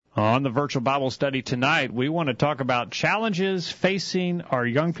On the virtual Bible study tonight, we want to talk about challenges facing our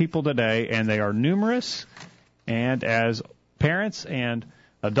young people today, and they are numerous. And as parents and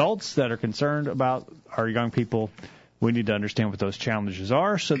adults that are concerned about our young people, we need to understand what those challenges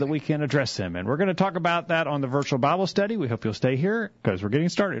are so that we can address them. And we're going to talk about that on the virtual Bible study. We hope you'll stay here because we're getting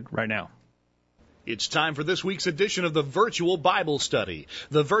started right now. It's time for this week's edition of the Virtual Bible Study.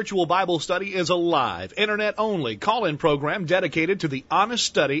 The Virtual Bible Study is a live, internet-only call-in program dedicated to the honest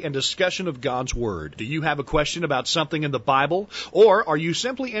study and discussion of God's Word. Do you have a question about something in the Bible, or are you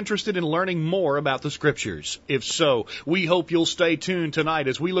simply interested in learning more about the Scriptures? If so, we hope you'll stay tuned tonight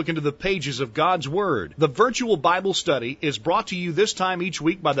as we look into the pages of God's Word. The Virtual Bible Study is brought to you this time each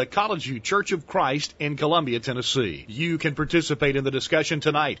week by the College View Church of Christ in Columbia, Tennessee. You can participate in the discussion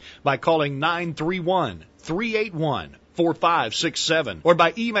tonight by calling 931-381-4567 or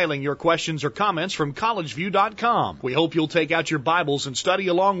by emailing your questions or comments from collegeview.com. We hope you'll take out your Bibles and study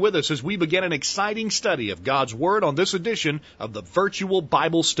along with us as we begin an exciting study of God's Word on this edition of the Virtual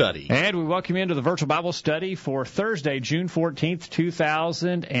Bible Study. And we welcome you into the Virtual Bible Study for Thursday, June 14th,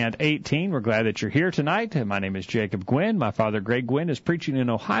 2018. We're glad that you're here tonight. My name is Jacob Gwynn. My father, Greg Gwynn, is preaching in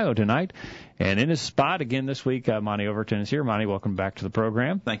Ohio tonight. And in his spot again this week, Monty Overton is here. Monty, welcome back to the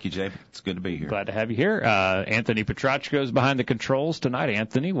program. Thank you, Jay. It's good to be here. Glad to have you here. Anthony Petrachko is behind the controls tonight.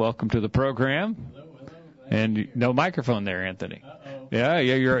 Anthony, welcome to the program. Hello. And no microphone there, Anthony. Uh-oh. Yeah,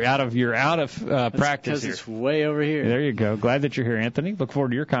 you're out of practice here. It's way over here. There you go. Glad that you're here, Anthony. Look forward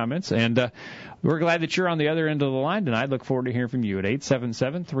to your comments. And we're glad that you're on the other end of the line tonight. Look forward to hearing from you at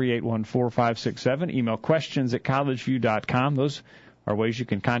 877-381-4567. Email questions at collegeview.com. Those are ways you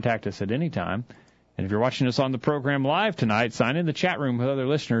can contact us at any time. And if you're watching us on the program live tonight, sign in the chat room with other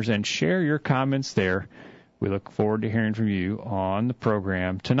listeners and share your comments there. We look forward to hearing from you on the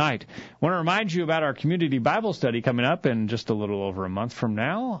program tonight. I want to remind you about our community Bible study coming up in just a little over a month from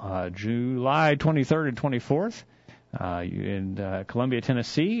now, July 23rd and 24th in Columbia,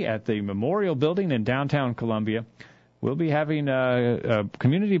 Tennessee at the Memorial Building in downtown Columbia. We'll be having a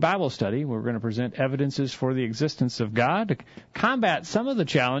community Bible study. We're going to present evidences for the existence of God to combat some of the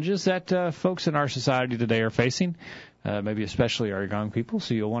challenges that folks in our society today are facing, maybe especially our young people.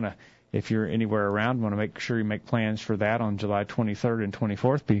 So you'll want to, if you're anywhere around, want to make sure you make plans for that on July 23rd and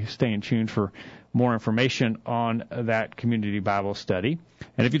 24th. Be staying tuned for more information on that community Bible study.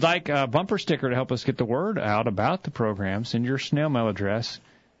 And if you'd like a bumper sticker to help us get the word out about the program, send your snail mail address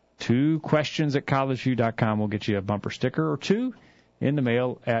to questions@collegeview.com. We'll get you a bumper sticker or two in the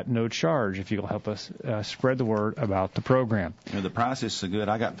mail at no charge if you'll help us spread the word about the program. You know, the price is so good,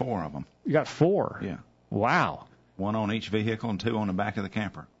 I got 4 of them. You got 4? Yeah. Wow. 1 on each vehicle and 2 on the back of the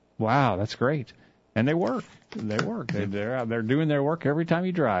camper. Wow, that's great. And they work. They're out there doing their work every time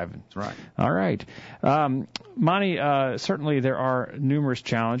you drive. That's right. All right. Monty, certainly there are numerous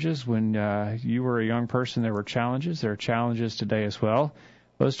challenges. When you were a young person, there were challenges. There are challenges today as well.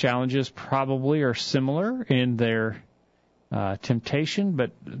 Those challenges probably are similar in their temptation,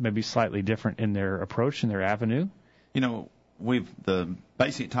 but maybe slightly different in their approach and their avenue. You know, the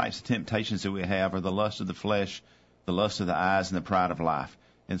basic types of temptations that we have are the lust of the flesh, the lust of the eyes, and the pride of life.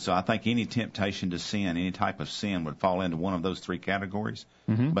 And so I think any temptation to sin, any type of sin would fall into one of those 3 categories.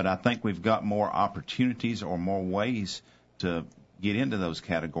 Mm-hmm. But I think we've got more opportunities or more ways to get into those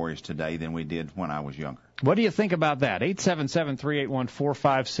categories today than we did when I was younger. What do you think about that?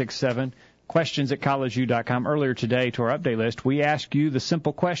 877-381-4567, questions@collegeview.com. Earlier today to our update list, we asked you the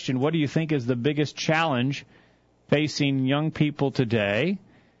simple question, what do you think is the biggest challenge facing young people today?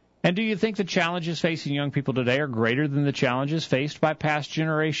 And do you think the challenges facing young people today are greater than the challenges faced by past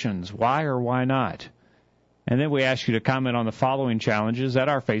generations? Why or why not? And then we ask you to comment on the following challenges that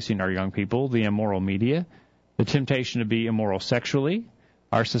are facing our young people: the immoral media, the temptation to be immoral sexually,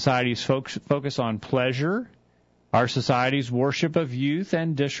 our society's focus on pleasure, our society's worship of youth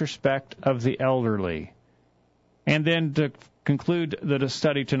and disrespect of the elderly. And then to conclude the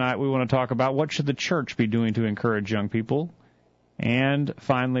study tonight, we want to talk about what should the church be doing to encourage young people. And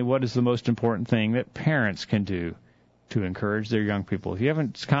finally, what is the most important thing that parents can do to encourage their young people? If you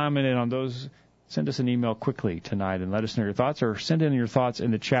haven't commented on those, send us an email quickly tonight and let us know your thoughts, or send in your thoughts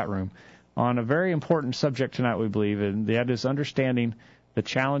in the chat room on a very important subject tonight, we believe, and that is understanding the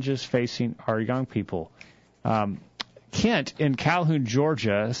challenges facing our young people. Kent in Calhoun,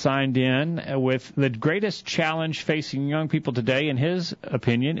 Georgia, signed in with the greatest challenge facing young people today, in his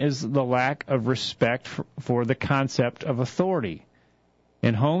opinion, is the lack of respect for the concept of authority.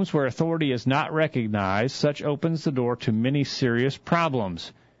 In homes where authority is not recognized, such opens the door to many serious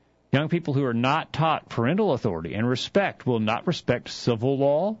problems. Young people who are not taught parental authority and respect will not respect civil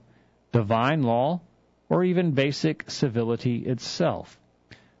law, divine law, or even basic civility itself.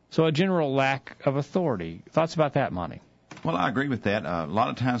 So a general lack of authority. Thoughts about that, Monty? Well, I agree with that. A lot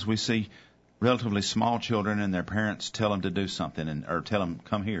of times we see relatively small children and their parents tell them to do something or tell them,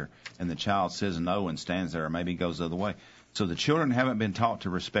 come here, and the child says no and stands there or maybe goes the other way. So the children haven't been taught to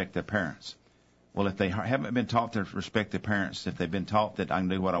respect their parents. Well, if they haven't been taught to respect their parents, if they've been taught that I can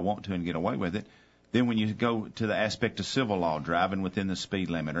do what I want to and get away with it, then when you go to the aspect of civil law, driving within the speed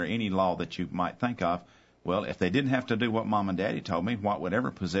limit or any law that you might think of, well, if they didn't have to do what Mom and Daddy told me, what would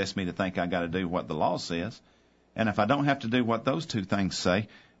ever possess me to think I got to do what the law says? And if I don't have to do what those two things say,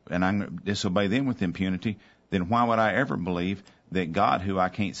 and I disobey them with impunity, then why would I ever believe that God, who I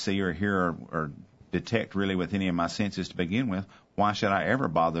can't see or hear or detect really with any of my senses to begin with, why should I ever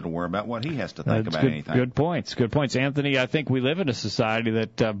bother to worry about what he has to think about anything? Good points. Good points. Anthony, I think we live in a society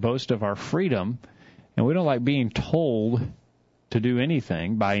that boasts of our freedom, and we don't like being told to do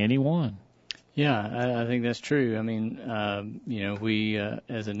anything by anyone. Yeah, I think that's true. I mean, we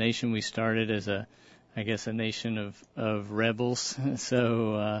as a nation, we started as a nation of rebels.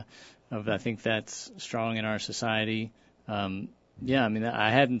 So I think that's strong in our society.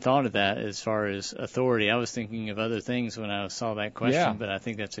 I hadn't thought of that as far as authority. I was thinking of other things when I saw that question, but I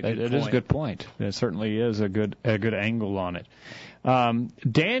think that's a good point. It is a good point. It certainly is a good angle on it.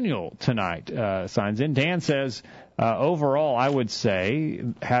 Daniel tonight signs in. Dan says, overall, I would say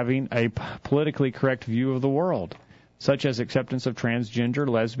having a politically correct view of the world, such as acceptance of transgender,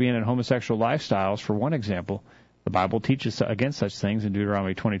 lesbian, and homosexual lifestyles, for one example. The Bible teaches against such things in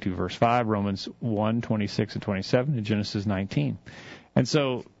Deuteronomy 22, verse 5, Romans 1, 26 and 27, and Genesis 19. And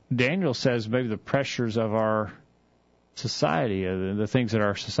so Daniel says maybe the pressures of our society, the things that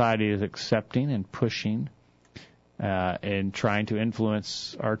our society is accepting and pushing, and trying to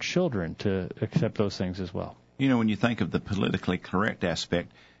influence our children to accept those things as well. You know, when you think of the politically correct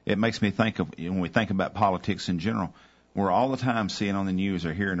aspect, it makes me think of, when we think about politics in general, we're all the time seeing on the news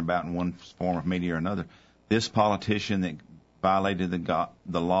or hearing about in one form of media or another, this politician that violated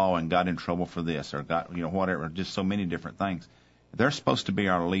the law and got in trouble for this or got, whatever, just so many different things. They're supposed to be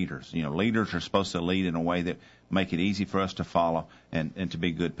our leaders. Leaders are supposed to lead in a way that make it easy for us to follow and to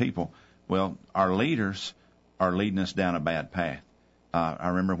be good people. Well, our leaders are leading us down a bad path. I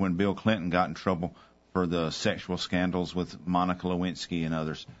remember when Bill Clinton got in trouble for the sexual scandals with Monica Lewinsky and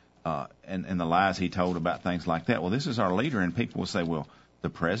others, and the lies he told about things like that. Well, this is our leader, and people will say, well, the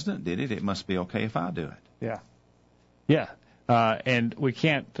president did it. It must be okay if I do it. Yeah. And we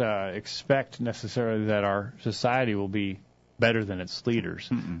can't expect necessarily that our society will be better than its leaders.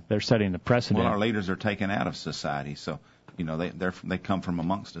 Mm-mm. They're setting the precedent. Well, our leaders are taken out of society, so they come from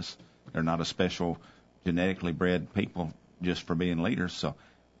amongst us. They're not a special genetically bred people just for being leaders. So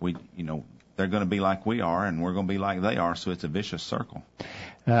they're going to be like we are, and we're going to be like they are. So it's a vicious circle.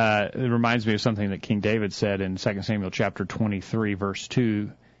 It reminds me of something that King David said in 2 Samuel chapter 23, verse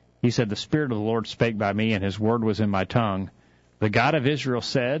 2. He said, "The Spirit of the Lord spake by me, and his word was in my tongue. The God of Israel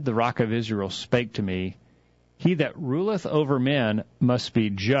said, the Rock of Israel spake to me, He that ruleth over men must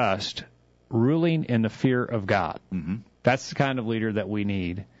be just, ruling in the fear of God." Mm-hmm. That's the kind of leader that we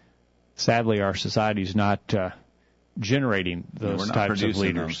need. Sadly, our society is not generating those types of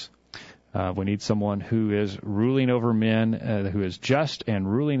leaders. We need someone who is ruling over men, who is just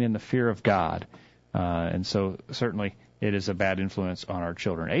and ruling in the fear of God. And so certainly it is a bad influence on our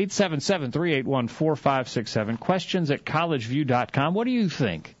children. 877-381-4567. Questions at collegeview.com. What do you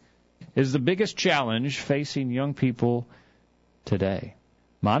think is the biggest challenge facing young people today?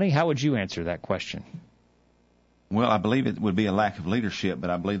 Monty, how would you answer that question? Well, I believe it would be a lack of leadership, but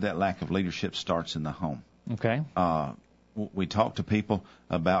I believe that lack of leadership starts in the home. Okay. We talk to people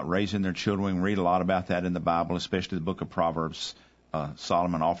about raising their children. We read a lot about that in the Bible, especially the book of Proverbs.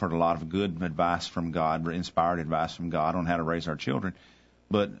 Solomon offered a lot of good advice from God, inspired advice from God on how to raise our children.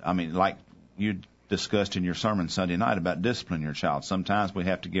 But, like you discussed in your sermon Sunday night about disciplining your child, sometimes we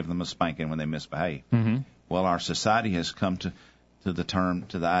have to give them a spanking when they misbehave. Mm-hmm. Well, our society has come to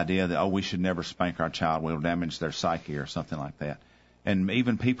the idea that, we should never spank our child. We'll damage their psyche or something like that. And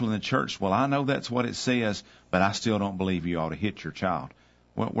even people in the church, well, I know that's what it says, but I still don't believe you ought to hit your child.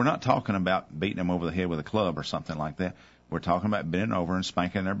 Well, we're not talking about beating them over the head with a club or something like that. We're talking about bending over and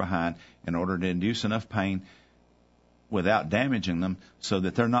spanking their behind in order to induce enough pain without damaging them so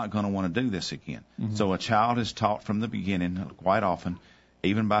that they're not going to want to do this again. Mm-hmm. So a child is taught from the beginning, quite often,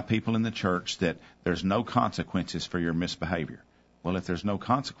 even by people in the church, that there's no consequences for your misbehavior. Well, if there's no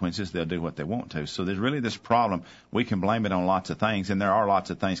consequences, they'll do what they want to. So there's really this problem. We can blame it on lots of things, and there are lots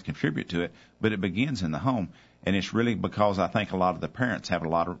of things contribute to it, but it begins in the home. And it's really because I think a lot of the parents have a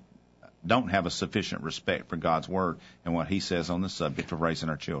lot of don't have a sufficient respect for God's Word and what He says on the subject of raising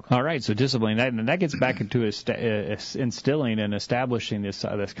our children. All right, so discipline, and that gets back into instilling and establishing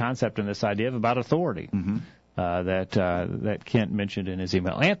this concept and this idea about authority that Kent mentioned in his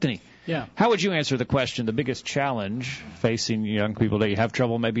email. Anthony, how would you answer the question, the biggest challenge facing young people today? You have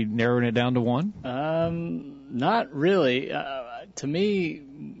trouble maybe narrowing it down to one? Not really. To me,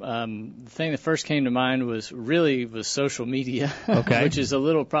 the thing that first came to mind was social media, which is a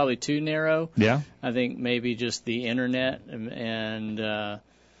little probably too narrow. Yeah. I think maybe just the internet and the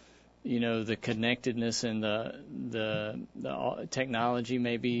connectedness and the technology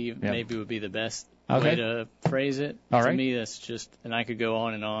maybe would be the best way to phrase it. To me, that's just, and I could go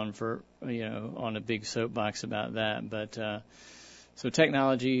on and on for on a big soapbox about that, but so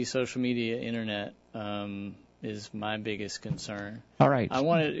technology, social media, internet is my biggest concern. All right.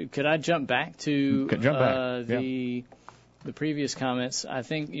 Could I jump back to the previous comments? I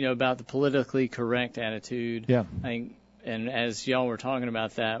think about the politically correct attitude. Yeah. And as y'all were talking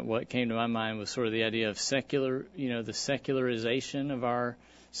about that, what came to my mind was sort of the idea of the secularization of our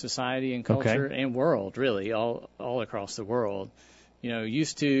society and culture and world, really, all across the world.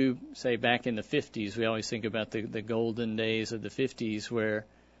 Used to, say, back in the 50s, we always think about the golden days of the 50s where,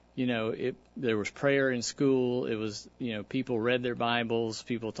 there was prayer in school. It was, people read their Bibles,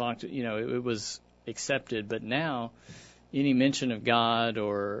 people talked, it was accepted. But now, any mention of God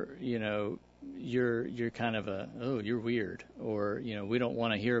or, you're kind of you're weird, or, we don't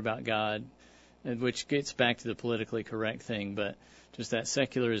want to hear about God, which gets back to the politically correct thing, but just that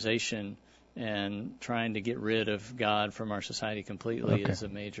secularization and trying to get rid of God from our society completely is a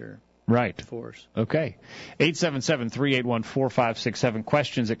major force. Okay. 877-381-4567,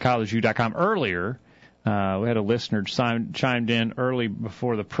 questions at collegeview.com. Earlier, we had a listener chimed in early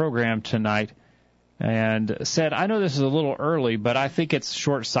before the program tonight and said, I know this is a little early, but I think it's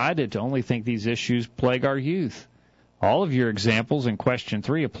short-sighted to only think these issues plague our youth. All of your examples in question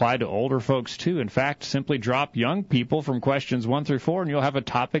 3 apply to older folks, too. In fact, simply drop young people from questions 1 through 4, and you'll have a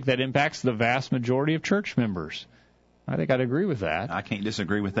topic that impacts the vast majority of church members. I think I'd agree with that. I can't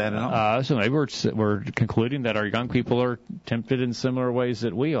disagree with that at all. So maybe we're concluding that our young people are tempted in similar ways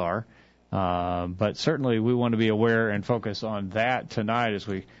that we are. But certainly we want to be aware and focus on that tonight as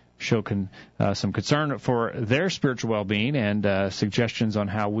we show some concern for their spiritual well-being and suggestions on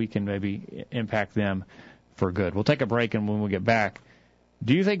how we can maybe impact them for good. We'll take a break, and when we get back,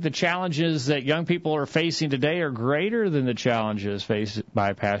 do you think the challenges that young people are facing today are greater than the challenges faced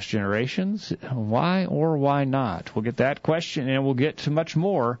by past generations? Why or why not? We'll get that question, and we'll get to much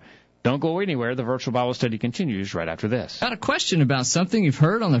more. Don't go anywhere. The Virtual Bible Study continues right after this. Got a question about something you've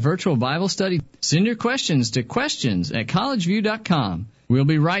heard on the Virtual Bible Study? Send your questions to questions@collegeview.com. We'll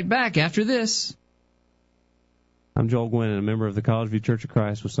be right back after this. I'm Joel Gwynn, and a member of the College View Church of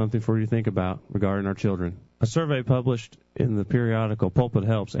Christ, with something for you to think about regarding our children. A survey published in the periodical Pulpit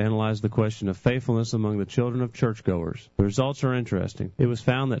Helps analyzed the question of faithfulness among the children of churchgoers. The results are interesting. It was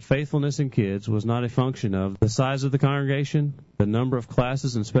found that faithfulness in kids was not a function of the size of the congregation, the number of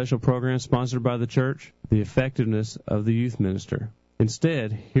classes and special programs sponsored by the church, the effectiveness of the youth minister.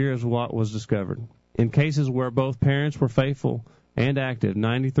 Instead, here is what was discovered. In cases where both parents were faithful and active,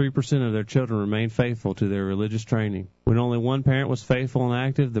 93% of their children remained faithful to their religious training. When only one parent was faithful and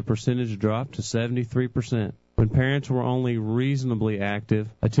active, the percentage dropped to 73%. When parents were only reasonably active,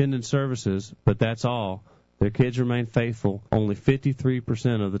 attended services, but that's all, their kids remained faithful only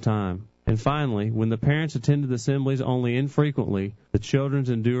 53% of the time. And finally, when the parents attended assemblies only infrequently, the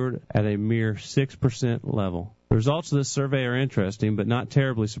children endured at a mere 6% level. The results of this survey are interesting, but not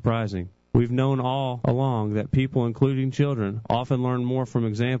terribly surprising. We've known all along that people, including children, often learn more from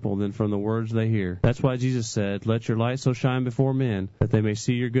example than from the words they hear. That's why Jesus said, "Let your light so shine before men that they may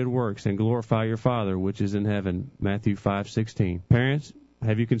see your good works and glorify your Father which is in heaven." Matthew 5:16. Parents,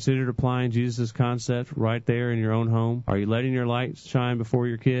 have you considered applying Jesus' concept right there in your own home? Are you letting your light shine before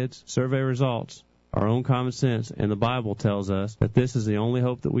your kids? Survey results, our own common sense, and the Bible tells us that this is the only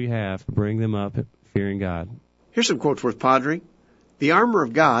hope that we have to bring them up fearing God. Here's some quotes worth pondering. The armor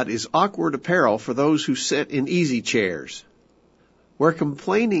of God is awkward apparel for those who sit in easy chairs. Where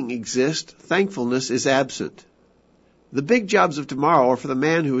complaining exists, thankfulness is absent. The big jobs of tomorrow are for the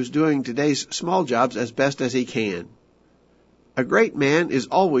man who is doing today's small jobs as best as he can. A great man is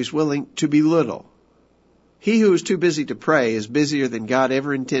always willing to be little. He who is too busy to pray is busier than God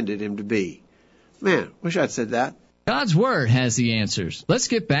ever intended him to be. Man, wish I'd said that. God's Word has the answers. Let's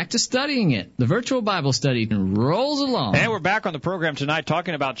get back to studying it. The Virtual Bible Study rolls along. And we're back on the program tonight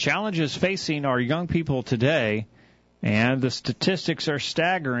talking about challenges facing our young people today. And the statistics are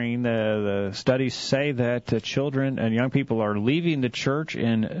staggering. The studies say that children and young people are leaving the church at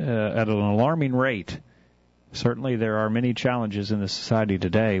an alarming rate. Certainly there are many challenges in the society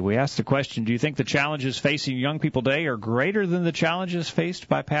today. We asked the question, do you think the challenges facing young people today are greater than the challenges faced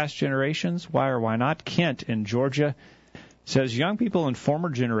by past generations? Why or why not? Kent in Georgia says young people in former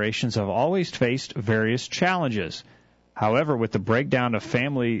generations have always faced various challenges. However, with the breakdown of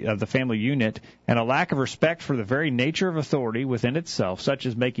the family unit and a lack of respect for the very nature of authority within itself, such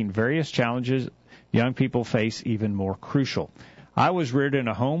as making various challenges young people face even more crucial. I was reared in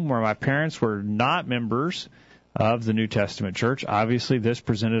a home where my parents were not members of the New Testament church. Obviously, this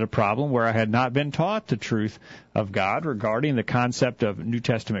presented a problem where I had not been taught the truth of God regarding the concept of New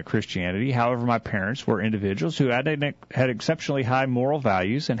Testament Christianity. However, my parents were individuals who had exceptionally high moral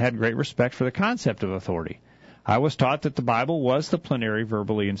values and had great respect for the concept of authority. I was taught that the Bible was the plenary,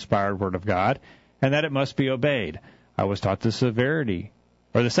 verbally inspired Word of God, and that it must be obeyed. I was taught the sanctity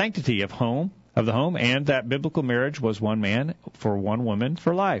of the home, and that biblical marriage was one man for one woman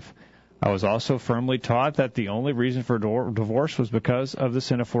for life. I was also firmly taught that the only reason for divorce was because of the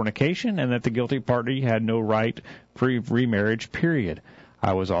sin of fornication, and that the guilty party had no right pre-remarriage period.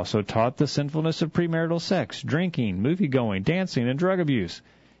 I was also taught the sinfulness of premarital sex, drinking, movie-going, dancing, and drug abuse.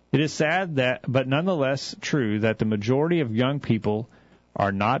 It is sad but nonetheless true, that the majority of young people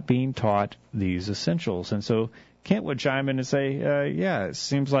are not being taught these essentials. And so Kent would chime in and say, it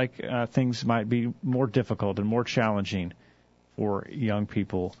seems like things might be more difficult and more challenging for young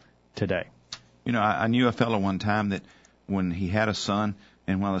people today. You know, I knew a fellow one time that when he had a son,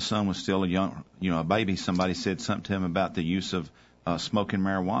 and while the son was still a baby, somebody said something to him about the use of smoking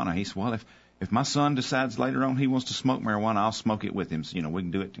marijuana. He said, well, if my son decides later on he wants to smoke marijuana, I'll smoke it with him. So, we can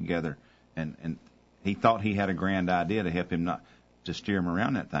do it together. And he thought he had a grand idea to help him not to steer him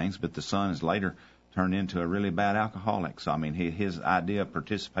around that things, but the son is later turned into a really bad alcoholic. So, his idea of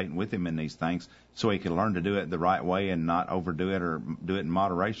participating with him in these things so he could learn to do it the right way and not overdo it or do it in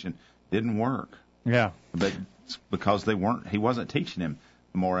moderation didn't work. Yeah. But it's because he wasn't teaching him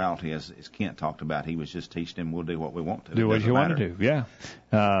morality, as Kent talked about. He was just teaching him, we'll do what we want to. Do what you want to do, yeah.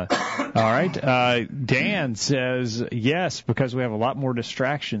 All right. Dan says, yes, because we have a lot more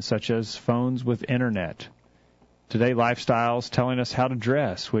distractions, such as phones with internet. Today, lifestyles telling us how to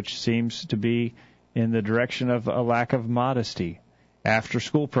dress, which seems to be in the direction of a lack of modesty.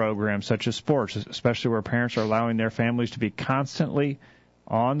 After-school programs such as sports, especially where parents are allowing their families to be constantly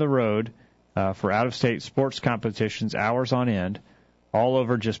on the road for out-of-state sports competitions, hours on end, all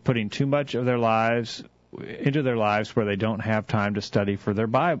over just putting too much of their lives into their lives where they don't have time to study their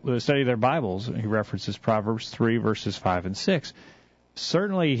Bibles. He references Proverbs 3, verses 5 and 6.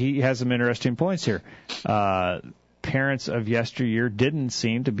 Certainly, he has some interesting points here. Parents of yesteryear didn't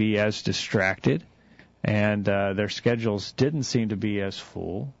seem to be as distracted, and their schedules didn't seem to be as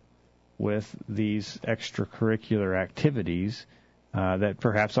full with these extracurricular activities that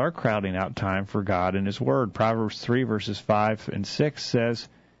perhaps are crowding out time for God and His Word. Proverbs 3, verses 5 and 6 says,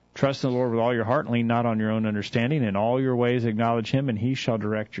 trust in the Lord with all your heart and lean not on your own understanding. In all your ways acknowledge Him, and He shall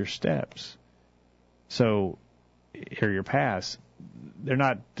direct your steps. So, here your paths. We're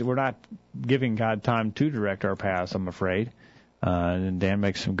not giving God time to direct our paths, I'm afraid. And Dan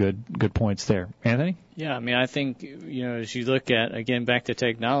makes some good points there. Anthony? Yeah, I think as you look at, again, back to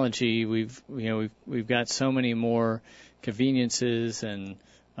technology, we've got so many more conveniences and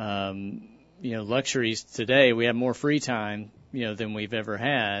luxuries today. We have more free time than we've ever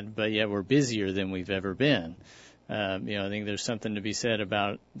had, but yet we're busier than we've ever been. I think there's something to be said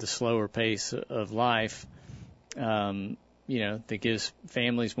about the slower pace of life. That gives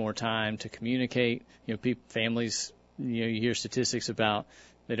families more time to communicate. Families, you hear statistics about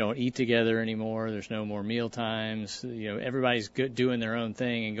they don't eat together anymore. There's no more meal times. Everybody's doing their own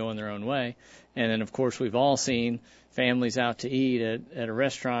thing and going their own way. And then, of course, we've all seen families out to eat at a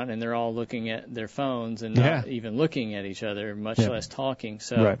restaurant, and they're all looking at their phones and not even looking at each other, much less talking.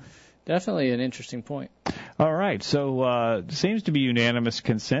 So definitely an interesting point. All right. So seems to be unanimous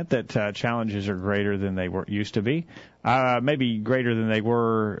consent that challenges are greater than they used to be. Maybe greater than they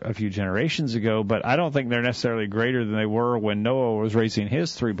were a few generations ago, but I don't think they're necessarily greater than they were when Noah was raising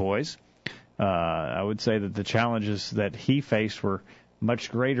his 3 boys. I would say that the challenges that he faced were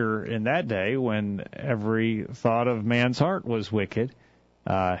much greater in that day when every thought of man's heart was wicked.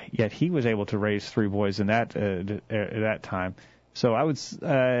 Yet he was able to raise 3 boys in at that time. So I would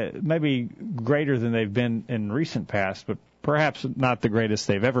maybe greater than they've been in recent past, but perhaps not the greatest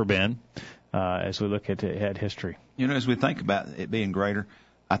they've ever been as we look at history. As we think about it being greater,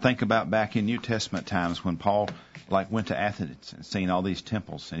 I think about back in New Testament times when Paul went to Athens and seen all these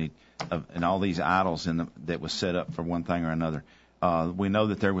temples and all these idols that was set up for one thing or another. We know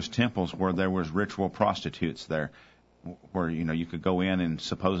that there was temples where there was ritual prostitutes there, where you could go in and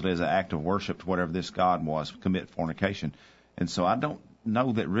supposedly as an act of worship to whatever this god was, commit fornication. And so I don't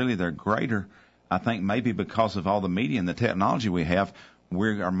know that really they're greater. I think maybe because of all the media and the technology we have,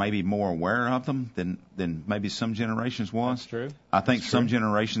 we are maybe more aware of them than maybe some generations was. That's true. I think some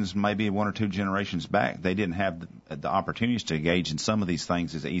generations, maybe one or two generations back, they didn't have the opportunities to engage in some of these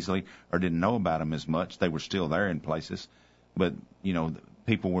things as easily or didn't know about them as much. They were still there in places. But,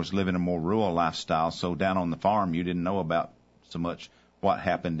 people was living a more rural lifestyle, so down on the farm you didn't know about so much what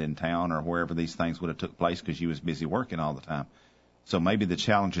happened in town or wherever these things would have took place because you was busy working all the time. So maybe the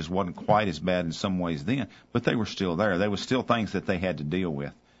challenges wasn't quite as bad in some ways then, but they were still there. There was still things that they had to deal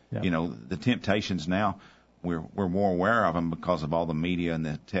with. Yeah. The temptations now, we're more aware of them because of all the media and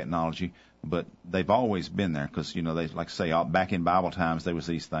the technology, but they've always been there because, they, like I say, back in Bible times, there was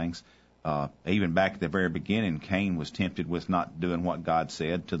these things. Even back at the very beginning, Cain was tempted with not doing what God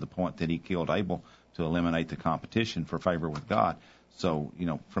said to the point that he killed Abel to eliminate the competition for favor with God. So,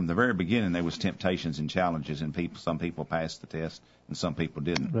 from the very beginning, there was temptations and challenges, and some people passed the test, and some people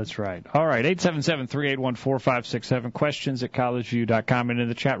didn't. That's right. All right, 877-381-4567, questions at collegeview.com, and in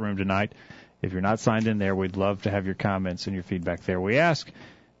the chat room tonight. If you're not signed in there, we'd love to have your comments and your feedback there. We ask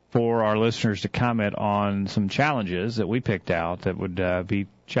for our listeners to comment on some challenges that we picked out that would be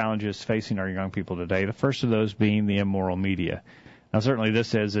challenges facing our young people today, the first of those being the immoral media. Now, certainly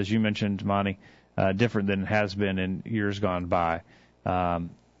this is, as you mentioned, Monty, different than it has been in years gone by.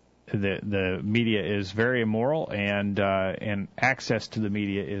 The media is very immoral, and access to the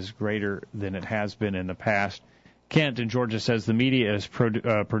media is greater than it has been in the past. Kent in Georgia says the media is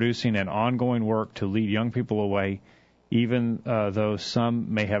producing an ongoing work to lead young people away, even though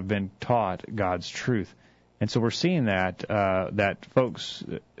some may have been taught God's truth. And so we're seeing that folks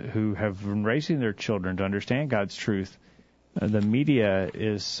who have been raising their children to understand God's truth, the media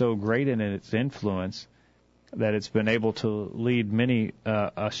is so great in its influence that it's been able to lead many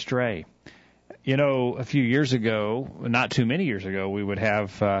astray. A few years ago, not too many years ago, we would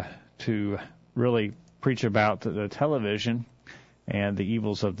have to really preach about the television and the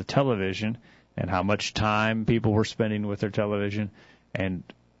evils of the television and how much time people were spending with their television. And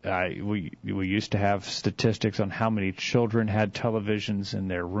we used to have statistics on how many children had televisions in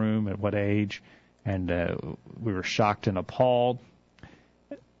their room at what age, and we were shocked and appalled.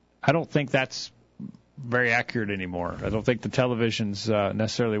 I don't think that's very accurate anymore. I don't think the television's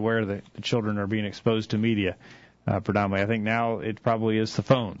necessarily where the children are being exposed to media predominantly. I think now it probably is the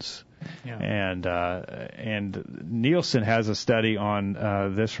phones. Yeah. And Nielsen has a study on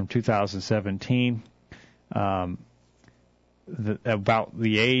this from 2017 about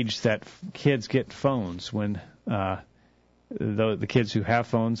the age that kids get phones. When the kids who have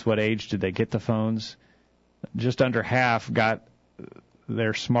phones, what age did they get the phones? Just under half got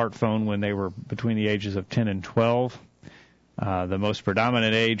their smartphone when they were between the ages of 10 and 12. The most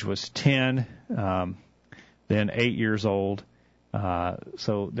predominant age was 10, then 8 years old.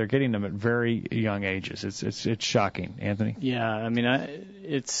 So they're getting them at very young ages. It's shocking. Anthony? Yeah, I mean,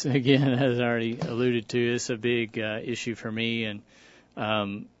 it's, again, as I already alluded to, it's a big issue for me, and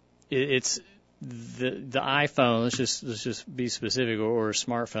it's the iPhone. Let's just be specific, or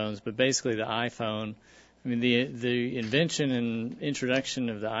smartphones, but basically the iPhone. I mean, the invention and introduction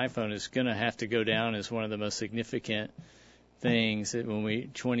of the iPhone is going to have to go down as one of the most significant things that when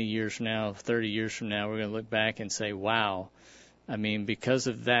 20 years from now, 30 years from now, we're going to look back and say, wow. I mean, because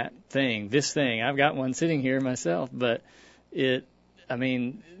of this thing, I've got one sitting here myself, but it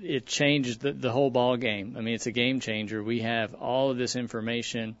changed the whole ball game. I mean, it's a game changer. We have all of this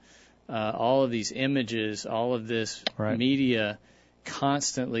information, all of these images, all of this media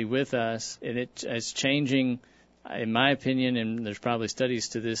constantly with us, and it's changing, in my opinion, and there's probably studies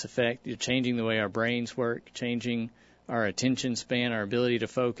to this effect, it's changing the way our brains work, changing our attention span, our ability to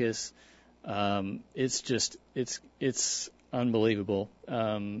focus. It's unbelievable.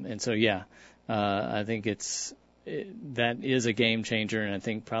 And so, I think that is a game changer, and I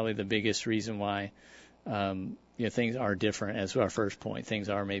think probably the biggest reason why things are different. As our first point, things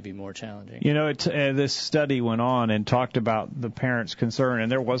are maybe more challenging. This study went on and talked about the parents' concern,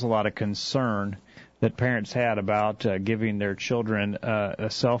 and there was a lot of concern that parents had about giving their children a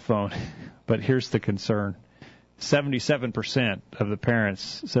cell phone. But here's the concern. 77% of the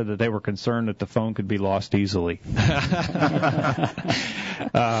parents said that they were concerned that the phone could be lost easily.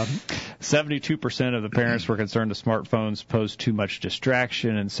 72% of the parents were concerned the smartphones posed too much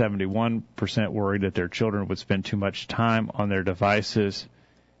distraction, and 71% worried that their children would spend too much time on their devices.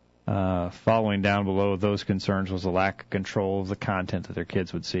 Following down below those concerns was a lack of control of the content that their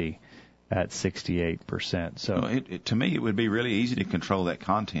kids would see at 68%. So, to me, it would be really easy to control that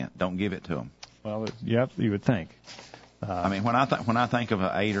content. Don't give it to them. Well, yep, you would think. I mean, when I think of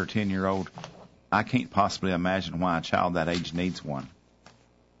an 8 or 10-year-old, I can't possibly imagine why a child that age needs one.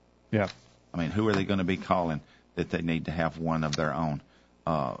 Yeah. I mean, who are they going to be calling that they need to have one of their own?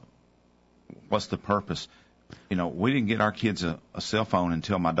 What's the purpose? You know, we didn't get our kids a cell phone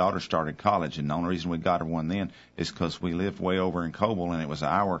until my daughter started college, and the only reason we got her one then is because we lived way over in Coble, and it was an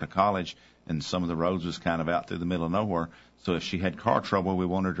hour to college, and some of the roads was kind of out through the middle of nowhere. So if she had car trouble, we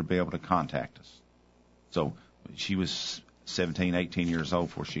wanted her to be able to contact us. So she was 17, 18 years old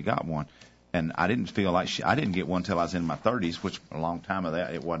before she got one, and I didn't feel like I didn't get one until I was in my 30s, which a long time of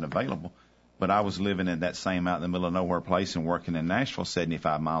that it wasn't available. But I was living in that same out in the middle of nowhere place and working in Nashville,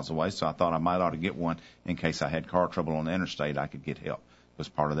 75 miles away, so I thought I might ought to get one in case I had car trouble on the interstate. I could get help because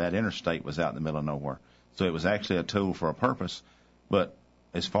part of that interstate was out in the middle of nowhere. So it was actually a tool for a purpose. But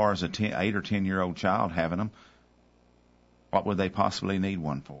as far as a 8 or 10-year-old child having them, what would they possibly need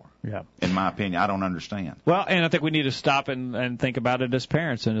one for? Yeah. In my opinion, I don't understand. Well, and I think we need to stop and think about it as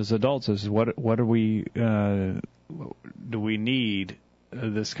parents and as adults. Is what do we need?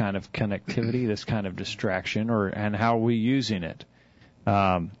 This kind of connectivity, this kind of distraction, and how are we using it?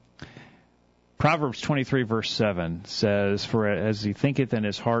 Proverbs 23 verse 7 says, "For as he thinketh in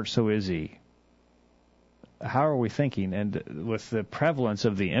his heart, so is he." How are we thinking? And with the prevalence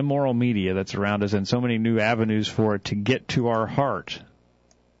of the immoral media that's around us and so many new avenues for it to get to our heart,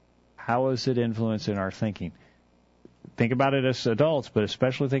 how is it influencing our thinking? Think about it as adults, but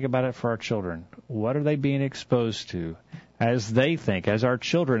especially think about it for our children. What are they being exposed to? As they think, as our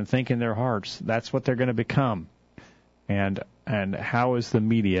children think in their hearts, that's what they're going to become. And how is the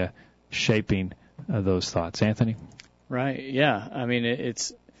media shaping those thoughts? Anthony? Right, yeah. I mean,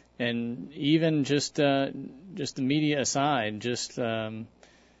 it's, and even just the media aside, just some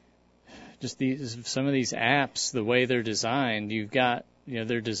of these apps, the way they're designed, you've got,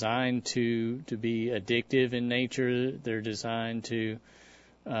 they're designed to be addictive in nature. They're designed to,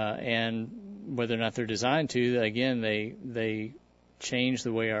 and whether or not they're designed to, again, they change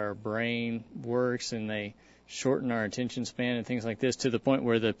the way our brain works, and they shorten our attention span and things like this, to the point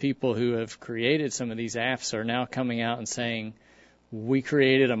where the people who have created some of these apps are now coming out and saying, we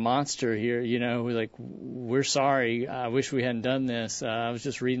created a monster here, we're sorry, I wish we hadn't done this. I was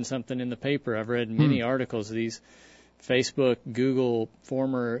just reading something in the paper. I've read many articles of these Facebook, Google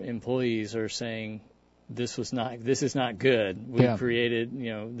former employees are saying, this is not good. We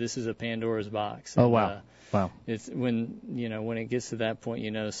created, this is a Pandora's box. And, wow. It's when it gets to that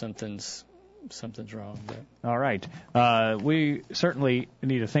point, something's wrong. But. All right. We certainly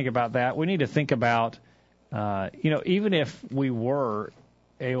need to think about that. We need to think about, even if we were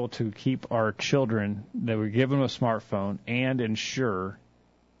able to keep our children, that we give them a smartphone and ensure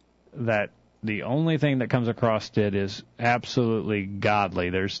that the only thing that comes across it is absolutely godly.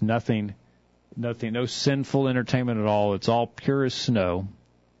 There's nothing, no sinful entertainment at all. It's all pure as snow.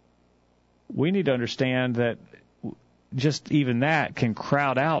 We need to understand that just even that can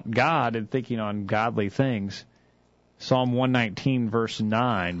crowd out God and thinking on godly things. Psalm 119, verse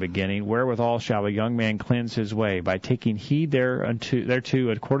 9, beginning, "Wherewithal shall a young man cleanse his way? By taking heed thereto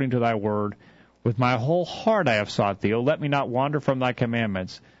according to thy word. With my whole heart I have sought thee. O let me not wander from thy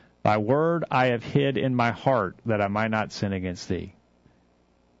commandments. Thy word I have hid in my heart, that I might not sin against thee."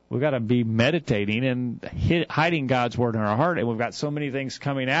 We've got to be meditating and hiding God's word in our heart, and we've got so many things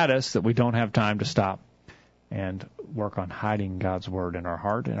coming at us that we don't have time to stop and work on hiding God's word in our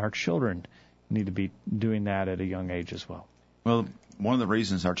heart, and our children need to be doing that at a young age as well. Well, one of the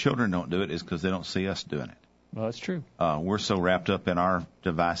reasons our children don't do it is because they don't see us doing it. Well, that's true. We're so wrapped up in our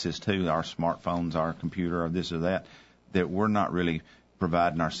devices, too, our smartphones, our computer, or this or that, that we're not really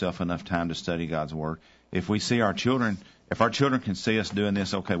providing ourselves enough time to study God's word. If we see our children, if our children can see us doing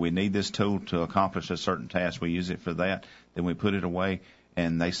this, okay, we need this tool to accomplish a certain task, we use it for that, then we put it away,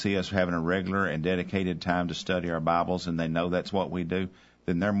 and they see us having a regular and dedicated time to study our Bibles, and they know that's what we do,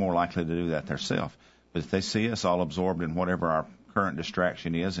 then they're more likely to do that themselves. But if they see us all absorbed in whatever our current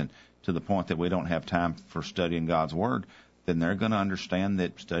distraction is, and to the point that we don't have time for studying God's Word, then they're going to understand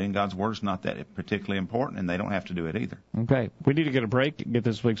that studying God's Word is not that particularly important, and they don't have to do it either. Okay. We need to get a break, get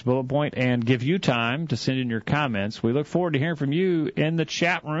this week's bullet point, and give you time to send in your comments. We look forward to hearing from you in the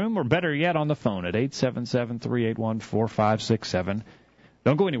chat room, or better yet, on the phone at 877-381-4567.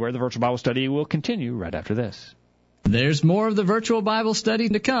 Don't go anywhere. The Virtual Bible Study will continue right after this. There's more of the Virtual Bible Study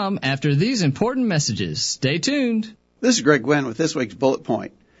to come after these important messages. Stay tuned. This is Greg Gwynn with this week's bullet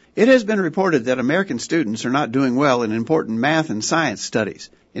point. It has been reported that American students are not doing well in important math and science studies.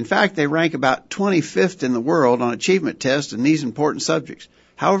 In fact, they rank about 25th in the world on achievement tests in these important subjects.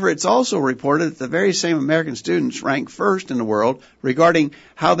 However, it's also reported that the very same American students rank first in the world regarding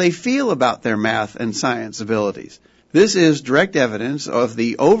how they feel about their math and science abilities. This is direct evidence of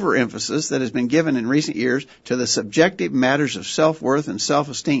the overemphasis that has been given in recent years to the subjective matters of self-worth and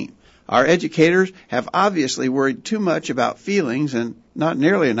self-esteem. Our educators have obviously worried too much about feelings and not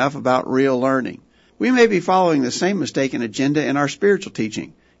nearly enough about real learning. We may be following the same mistaken agenda in our spiritual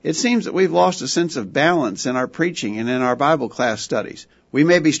teaching. It seems that we've lost a sense of balance in our preaching and in our Bible class studies. We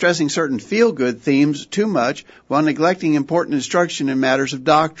may be stressing certain feel-good themes too much while neglecting important instruction in matters of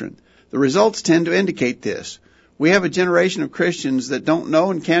doctrine. The results tend to indicate this. We have a generation of Christians that don't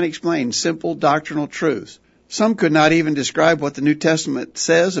know and can't explain simple doctrinal truths. Some could not even describe what the New Testament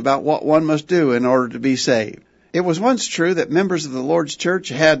says about what one must do in order to be saved. It was once true that members of the Lord's church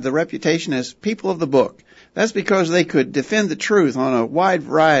had the reputation as people of the book. That's because they could defend the truth on a wide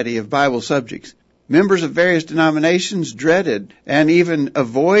variety of Bible subjects. Members of various denominations dreaded and even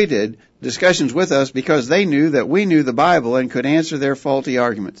avoided discussions with us because they knew that we knew the Bible and could answer their faulty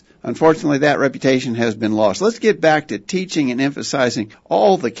arguments. Unfortunately, that reputation has been lost. Let's get back to teaching and emphasizing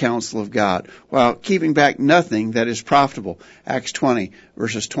all the counsel of God while keeping back nothing that is profitable. Acts 20,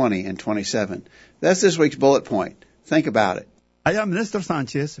 verses 20 and 27. That's this week's bullet point. Think about it. I am Nestor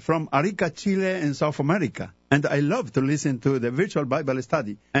Sanchez from Arica, Chile in South America, and I love to listen to the virtual Bible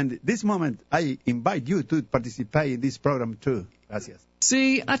study. And this moment, I invite you to participate in this program too. Gracias.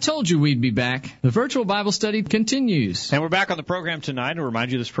 See, I told you we'd be back. The virtual Bible study continues. And we're back on the program tonight. To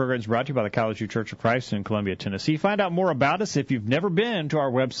remind you, this program is brought to you by the College View Church of Christ in Columbia, Tennessee. Find out more about us if you've never been to our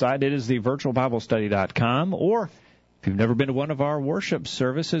website. It is thevirtualbiblestudy.com. Or if you've never been to one of our worship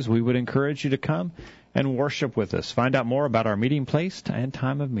services, we would encourage you to come and worship with us. Find out more about our meeting place and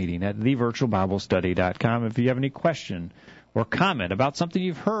time of meeting at thevirtualbiblestudy.com. If you have any question or comment about something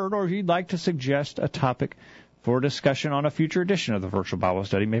you've heard, or if you'd like to suggest a topic for discussion on a future edition of the Virtual Bible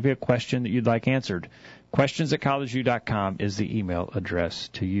Study, maybe a question that you'd like answered, questions@collegeview.com is the email address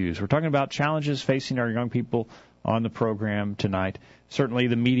to use. We're talking about challenges facing our young people on the program tonight. Certainly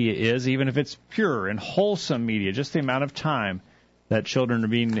the media is, even if it's pure and wholesome media, just the amount of time that children are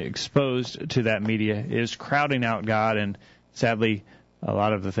being exposed to that media is crowding out God, and sadly, a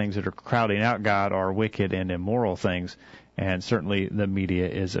lot of the things that are crowding out God are wicked and immoral things, and certainly the media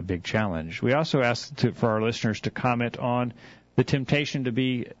is a big challenge. We also ask for our listeners to comment on the temptation to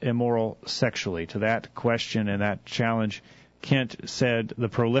be immoral sexually. To that question and that challenge, Kent said the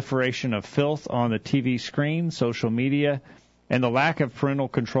proliferation of filth on the TV screen, social media, and the lack of parental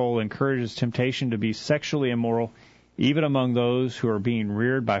control encourages temptation to be sexually immoral, even among those who are being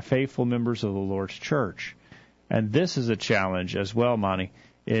reared by faithful members of the Lord's church. And this is a challenge as well, Monty,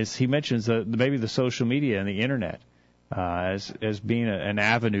 is he mentions maybe the social media and the Internet as being an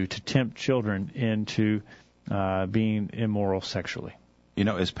avenue to tempt children into being immoral sexually. You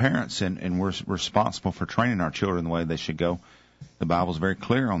know, as parents, and we're responsible for training our children the way they should go, the Bible's very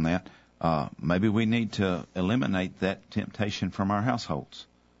clear on that. Maybe we need to eliminate that temptation from our households.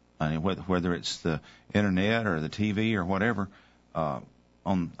 I mean, whether it's the Internet or the TV or whatever. I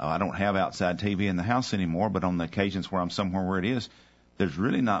don't have outside TV in the house anymore, but on the occasions where I'm somewhere where it is, there's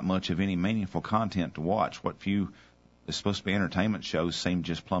really not much of any meaningful content to watch. What few is supposed to be entertainment shows seem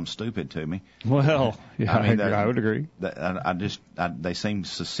just plumb stupid to me. Well, yeah, I would agree. They seem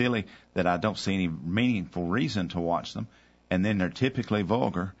so silly that I don't see any meaningful reason to watch them, and then they're typically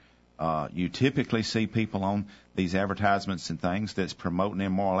vulgar. You typically see people on these advertisements and things that's promoting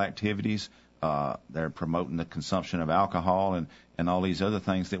immoral activities. They're promoting the consumption of alcohol and all these other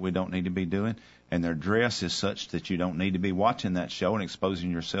things that we don't need to be doing. And their dress is such that you don't need to be watching that show and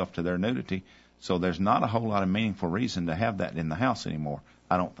exposing yourself to their nudity. So there's not a whole lot of meaningful reason to have that in the house anymore,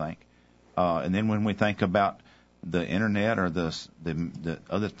 I don't think. And then when we think about the Internet or the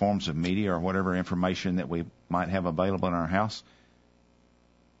other forms of media or whatever information that we might have available in our house,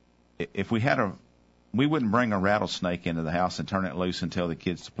 if we wouldn't bring a rattlesnake into the house and turn it loose and tell the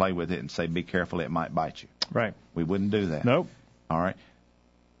kids to play with it and say, be careful, it might bite you. Right. We wouldn't do that. Nope. All right.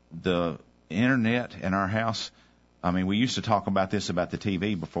 The Internet in our house, I mean, we used to talk about this about the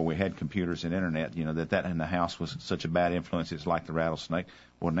TV before we had computers and Internet, you know, that in the house was such a bad influence, it's like the rattlesnake.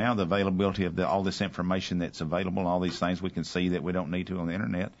 Well, now the availability of all this information that's available and all these things we can see that we don't need to on the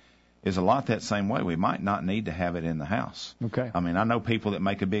Internet is a lot that same way. We might not need to have it in the house. Okay. I mean, I know people that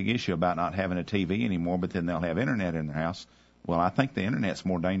make a big issue about not having a TV anymore, but then they'll have Internet in their house. Well, I think the Internet's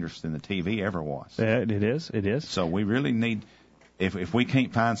more dangerous than the TV ever was. It is. It is. So we really need, if we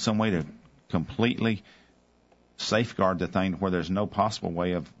can't find some way to completely safeguard the thing where there's no possible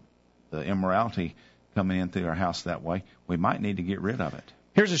way of immorality coming in through our house that way, we might need to get rid of it.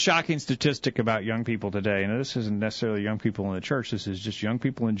 Here's a shocking statistic about young people today, and this isn't necessarily young people in the church. This is just young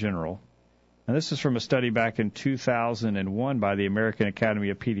people in general. And this is from a study back in 2001 by the American Academy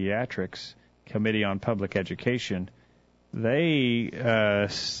of Pediatrics Committee on Public Education. They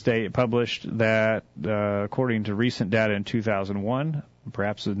published that, according to recent data in 2001,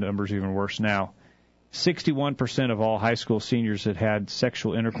 perhaps the number's even worse now, 61% of all high school seniors had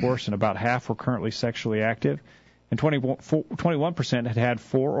sexual intercourse, and about half were currently sexually active. And 21% had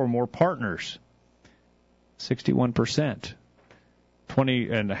 4 or more partners. 61%.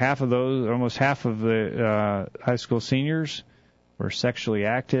 And half of those, almost half of the high school seniors were sexually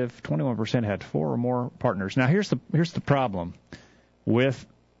active. 21% had 4 or more partners. Now, here's the problem with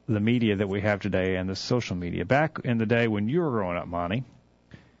the media that we have today and the social media. Back in the day when you were growing up, Monty,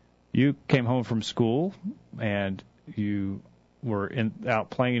 you came home from school and you were out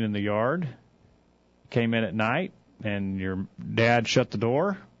playing in the yard. Came in at night, and your dad shut the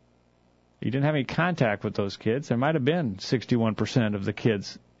door. You didn't have any contact with those kids. There might have been 61% of the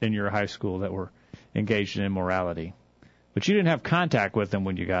kids in your high school that were engaged in immorality. But you didn't have contact with them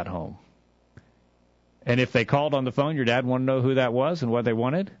when you got home. And if they called on the phone, your dad wanted to know who that was and what they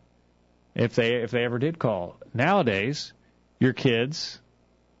wanted, if they ever did call. Nowadays, your kids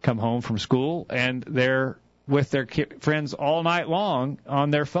come home from school, and they're with their friends all night long on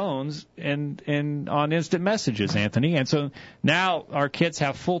their phones and on instant messages, Anthony. And so now our kids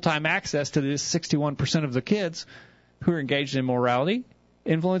have full-time access to this 61% of the kids who are engaged in immorality,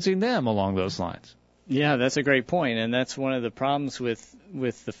 influencing them along those lines. Yeah, that's a great point. And that's one of the problems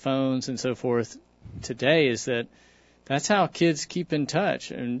with the phones and so forth today, is that that's how kids keep in touch.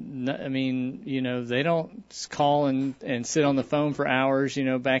 And I mean, they don't call and sit on the phone for hours.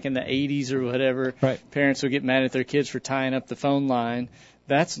 Back in the 80s or whatever, right. Parents would get mad at their kids for tying up the phone line.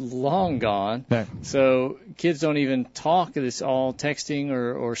 That's long gone. Right. So kids don't even talk. It's all texting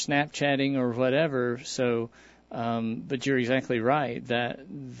or Snapchatting or whatever. So, but you're exactly right that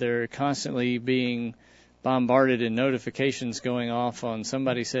they're constantly being bombarded and notifications going off on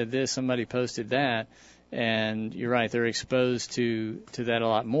somebody said this, somebody posted that. And you're right, they're exposed to that a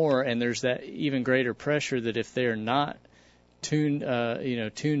lot more, and there's that even greater pressure that if they're not tuned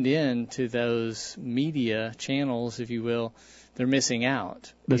in to those media channels, if you will, they're missing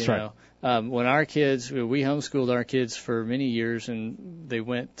out. That's right. When our kids, we homeschooled our kids for many years, and they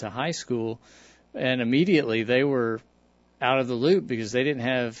went to high school, and immediately they were out of the loop because they didn't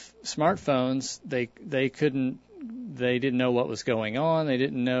have smartphones. They didn't know what was going on. They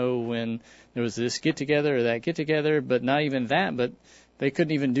didn't know when there was this get-together or that get-together, but not even that. But they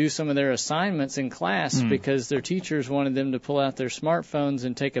couldn't even do some of their assignments in class because their teachers wanted them to pull out their smartphones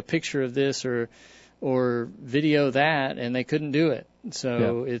and take a picture of this or video that, and they couldn't do it.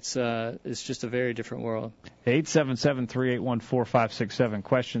 So it's just a very different world. 877-381-4567,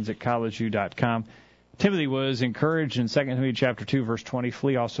 questions@collegeview.com. Timothy was encouraged in 2 Timothy chapter 2, verse 20,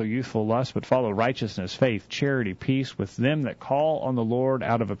 flee also youthful lust, but follow righteousness, faith, charity, peace with them that call on the Lord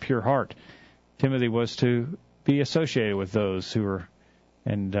out of a pure heart. Timothy was to be associated with those who are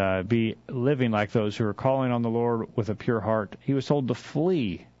and be living like those who are calling on the Lord with a pure heart. He was told to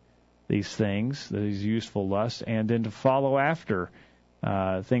flee these things, these useful lusts, and then to follow after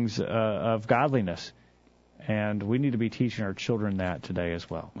things of godliness. And we need to be teaching our children that today as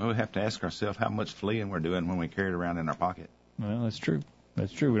well. Well, we have to ask ourselves how much fleeing we're doing when we carry it around in our pocket. Well, that's true.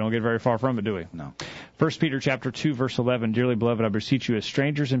 That's true. We don't get very far from it, do we? No. 1 Peter chapter 2, verse 11, Dearly beloved, I beseech you as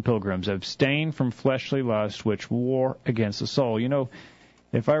strangers and pilgrims, abstain from fleshly lust which war against the soul.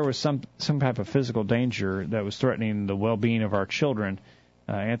 If there was some type of physical danger that was threatening the well-being of our children,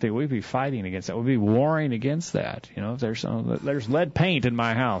 Anthony, we'd be fighting against that. We'd be warring against that. If there's lead paint in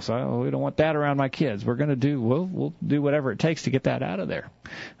my house, we don't want that around my kids. We'll do whatever it takes to get that out of there.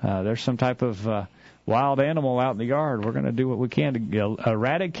 There's some type of wild animal out in the yard. We're going to do what we can to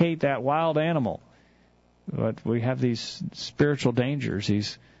eradicate that wild animal. But we have these spiritual dangers,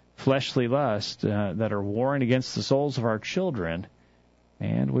 these fleshly lusts that are warring against the souls of our children,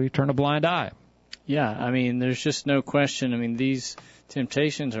 and we turn a blind eye. Yeah, there's just no question. These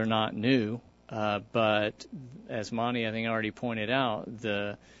temptations are not new, but as Monty, I think, already pointed out,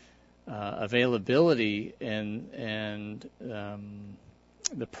 the availability and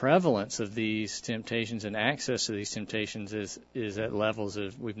the prevalence of these temptations and access to these temptations is at levels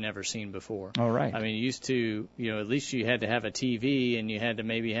that we've never seen before. All right. Used to, at least you had to have a TV and you had to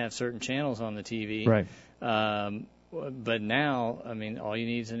maybe have certain channels on the TV. Right. But now, all you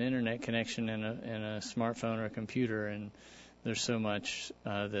need is an internet connection and a smartphone or a computer, and there's so much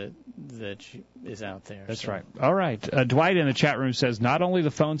that is out there. That's right. All right. Dwight in the chat room says not only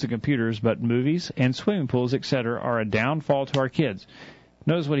the phones and computers, but movies and swimming pools, etc., are a downfall to our kids.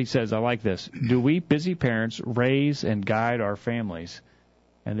 Notice what he says. I like this. Do we busy parents raise and guide our families?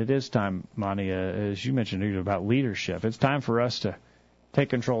 And it is time, Monty, as you mentioned, about leadership. It's time for us to take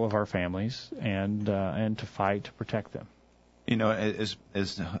control of our families and to fight to protect them. You know,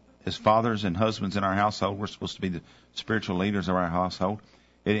 as fathers and husbands in our household, we're supposed to be the spiritual leaders of our household.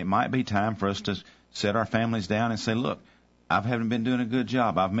 It might be time for us to set our families down and say, look, I haven't been doing a good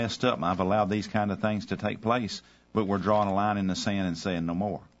job. I've messed up. I've allowed these kind of things to take place. But we're drawing a line in the sand and saying no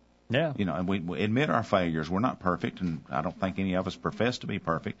more. Yeah. You know, and we admit our failures. We're not perfect, and I don't think any of us profess to be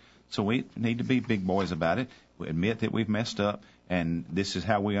perfect. So we need to be big boys about it. We admit that we've messed up, and this is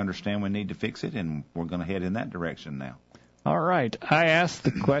how we understand we need to fix it, and we're going to head in that direction now. All right. I asked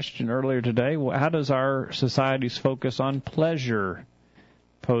the question earlier today, how does our society's focus on pleasure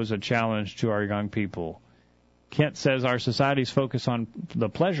pose a challenge to our young people? Kent says our society's focus on the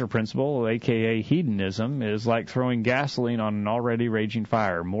pleasure principle, a.k.a. hedonism, is like throwing gasoline on an already raging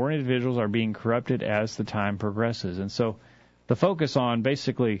fire. More individuals are being corrupted as the time progresses. And so the focus on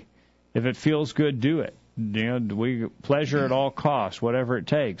basically, if it feels good, do it. You know, pleasure at all costs, whatever it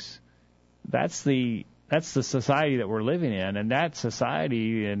takes. That's the society that we're living in, and that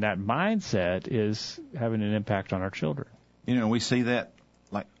society and that mindset is having an impact on our children. You know, we see that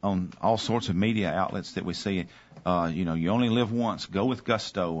like on all sorts of media outlets that we see, you know, you only live once, go with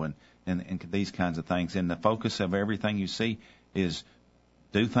gusto, and these kinds of things. And the focus of everything you see is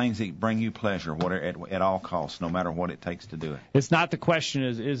do things that bring you pleasure, whatever, at all costs, no matter what it takes to do it. It's not the question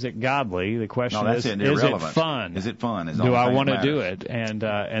is it godly? The question is it fun? Is it fun? Do I want to do it? And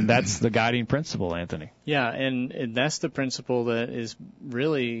that's the guiding principle, Anthony. Yeah, and that's the principle that is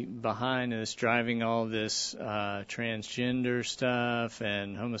really behind us driving all this transgender stuff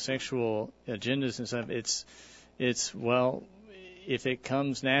and homosexual agendas and stuff. It's well, if it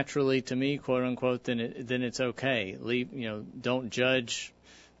comes naturally to me, quote unquote, then it's okay. Don't judge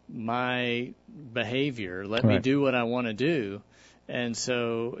my behavior. Let me do what I want to do. And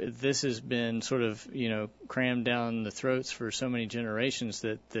so this has been sort of, crammed down the throats for so many generations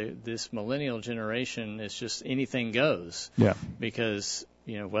that this millennial generation is just anything goes. Yeah. Because,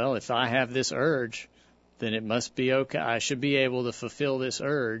 if I have this urge, then it must be okay. I should be able to fulfill this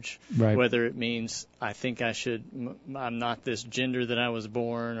urge, whether it means I think I'm not this gender that I was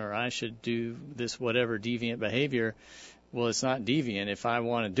born, or I should do this whatever deviant behavior. Well, it's not deviant. If I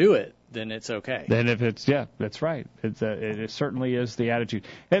want to do it, then it's okay. Then if it's, that's right. It certainly is the attitude.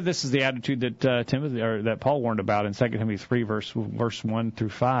 And this is the attitude that that Paul warned about in 2 Timothy 3, verse 1 through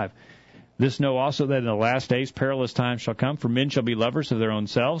 5. This know also that in the last days perilous times shall come, for men shall be lovers of their own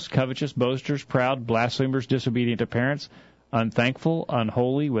selves, covetous, boasters, proud, blasphemers, disobedient to parents, unthankful,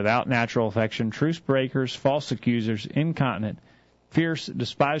 unholy, without natural affection, truce breakers, false accusers, incontinent, fierce,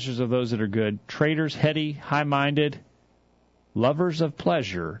 despisers of those that are good, traitors, heady, high-minded, lovers of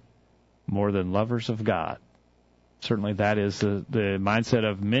pleasure more than lovers of God. Certainly that is the mindset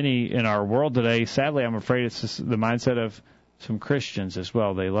of many in our world today. Sadly, I'm afraid it's the mindset of some Christians as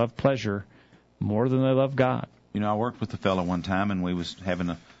well. They love pleasure more than they love God. I worked with a fellow one time, and we was having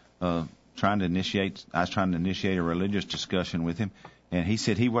I was trying to initiate a religious discussion with him, and he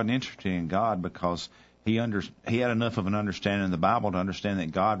said he wasn't interested in God because he had enough of an understanding of the Bible to understand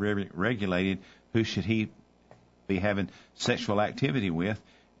that God regulated who should he be having sexual activity with,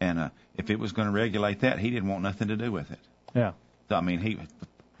 and if it was going to regulate that, he didn't want nothing to do with it. Yeah. So,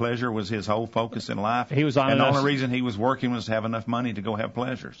 pleasure was his whole focus in life. He was honest. And the only reason he was working was to have enough money to go have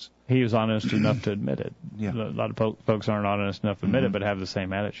pleasures. He was honest enough to admit it. Yeah. A lot of folks aren't honest enough to admit it, but have the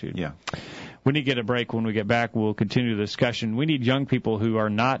same attitude. Yeah. We need to get a break. When we get back, we'll continue the discussion. We need young people who are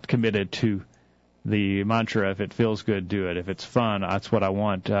not committed to the mantra, if it feels good, do it. If it's fun, that's what I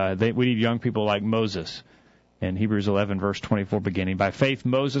want. We need young people like Moses. In Hebrews 11, verse 24, beginning, by faith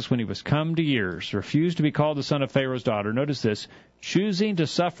Moses, when he was come to years, refused to be called the son of Pharaoh's daughter. Notice this, choosing to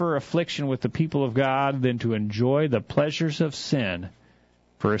suffer affliction with the people of God than to enjoy the pleasures of sin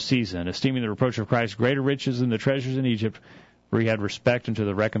for a season, esteeming the reproach of Christ greater riches than the treasures in Egypt, where he had respect unto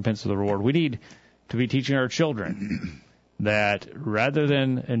the recompense of the reward. We need to be teaching our children that rather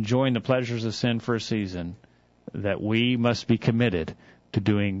than enjoying the pleasures of sin for a season, that we must be committed to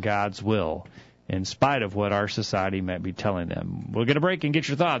doing God's will, in spite of what our society might be telling them. We'll get a break and get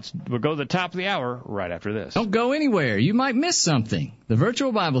your thoughts. We'll go to the top of the hour right after this. Don't go anywhere. You might miss something. The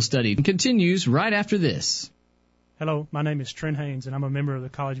virtual Bible study continues right after this. Hello, my name is Trent Haynes, and I'm a member of the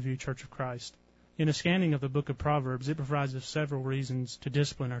College View Church of Christ. In a scanning of the book of Proverbs, it provides us several reasons to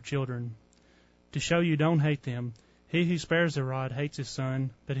discipline our children. To show you don't hate them, He who spares the rod hates his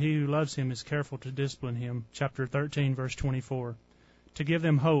son, but he who loves him is careful to discipline him. Chapter 13, verse 24. To give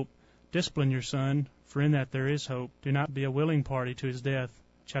them hope, discipline your son, for in that there is hope. Do not be a willing party to his death.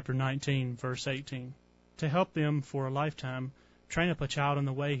 Chapter 19, verse 18. To help them for a lifetime, train up a child in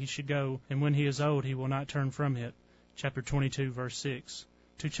the way he should go, and when he is old he will not turn from it. Chapter 22, verse 6.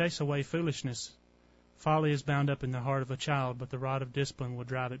 To chase away foolishness. Folly is bound up in the heart of a child, but the rod of discipline will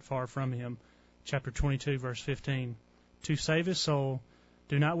drive it far from him. Chapter 22, verse 15. To save his soul,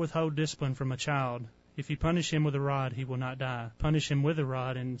 do not withhold discipline from a child. If you punish him with a rod, he will not die. Punish him with a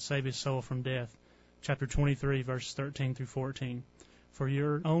rod and save his soul from death. Chapter 23, verses 13 through 14. For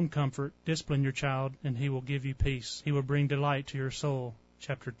your own comfort, discipline your child, and he will give you peace. He will bring delight to your soul.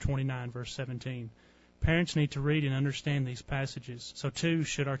 Chapter 29, verse 17. Parents need to read and understand these passages. So too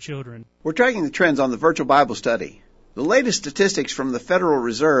should our children. We're tracking the trends on the virtual Bible study. The latest statistics from the Federal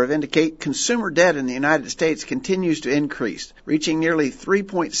Reserve indicate consumer debt in the United States continues to increase, reaching nearly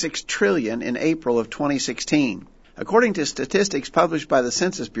 $3.6 trillion in April of 2016. According to statistics published by the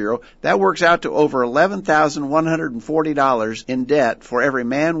Census Bureau, that works out to over $11,140 in debt for every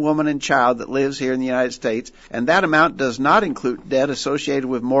man, woman, and child that lives here in the United States, and that amount does not include debt associated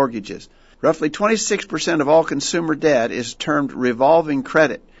with mortgages. Roughly 26% of all consumer debt is termed revolving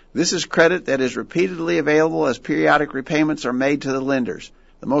credit. This is credit that is repeatedly available as periodic repayments are made to the lenders.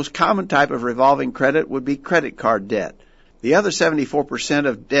 The most common type of revolving credit would be credit card debt. The other 74%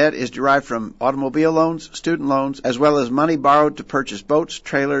 of debt is derived from automobile loans, student loans, as well as money borrowed to purchase boats,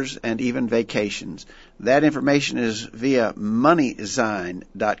 trailers, and even vacations. That information is via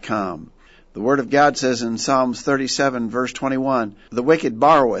moneysign.com. The Word of God says in Psalms 37, verse 21, "The wicked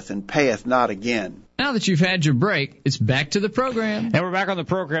borroweth and payeth not again." Now that you've had your break, it's back to the program. And we're back on the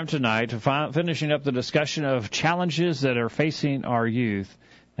program tonight, finishing up the discussion of challenges that are facing our youth.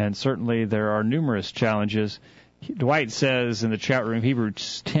 And certainly there are numerous challenges. Dwight says in the chat room,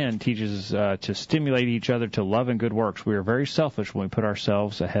 Hebrews 10 teaches to stimulate each other to love and good works. We are very selfish when we put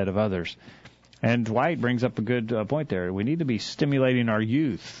ourselves ahead of others. And Dwight brings up a good point there. We need to be stimulating our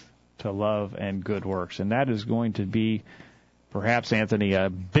youth to love and good works. And that is going to be, perhaps, Anthony,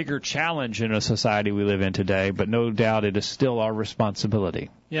 a bigger challenge in a society we live in today, but no doubt it is still our responsibility.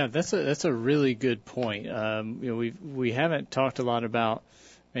 Yeah, that's a really good point. We haven't talked a lot about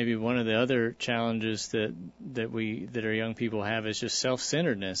maybe one of the other challenges that our young people have is just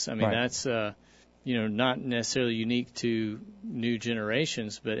self-centeredness. I mean, right. That's not necessarily unique to new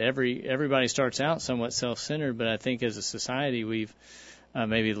generations, but everybody starts out somewhat self-centered. But I think as a society we've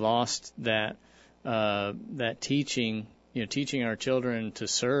maybe lost that teaching. Teaching our children to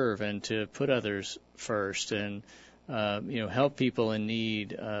serve and to put others first and help people in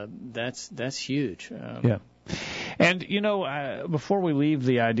need. That's huge. Yeah. And before we leave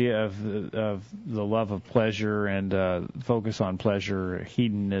the idea of the love of pleasure and focus on pleasure,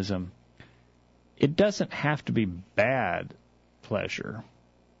 hedonism, it doesn't have to be bad pleasure.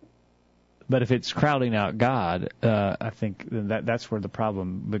 But if it's crowding out God, I think that's where the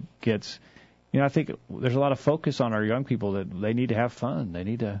problem gets. I think there's a lot of focus on our young people that they need to have fun. They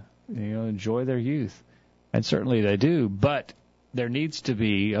need to enjoy their youth, and certainly they do. But there needs to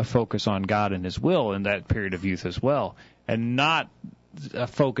be a focus on God and His will in that period of youth as well, and not a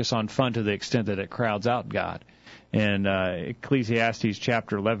focus on fun to the extent that it crowds out God. In Ecclesiastes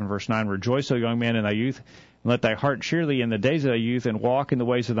chapter 11, verse 9, "Rejoice, O young man, in thy youth, and let thy heart cheer thee in the days of thy youth, and walk in the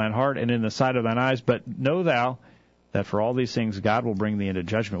ways of thine heart and in the sight of thine eyes. But know thou that for all these things God will bring thee into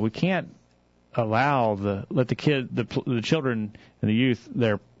judgment." We can't allow the children and the youth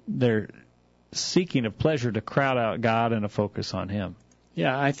their seeking of pleasure to crowd out God and a focus on Him.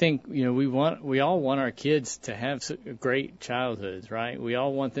 Yeah, I think we all want our kids to have great childhoods, right? We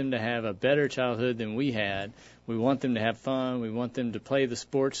all want them to have a better childhood than we had. We want them to have fun. We want them to play the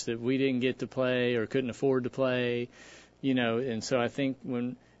sports that we didn't get to play or couldn't afford to play, And so I think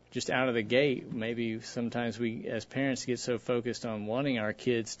when just out of the gate, maybe sometimes we as parents get so focused on wanting our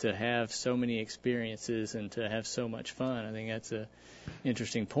kids to have so many experiences and to have so much fun. I think that's a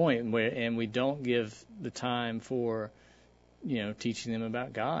interesting point, and we don't give the time for teaching them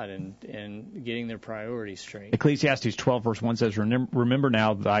about God and getting their priorities straight. Ecclesiastes 12 verse 1 says, "Remember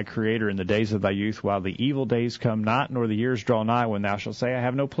now thy Creator in the days of thy youth, while the evil days come not, nor the years draw nigh, when thou shalt say, I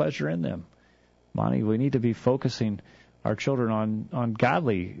have no pleasure in them." Monty, we need to be focusing our children on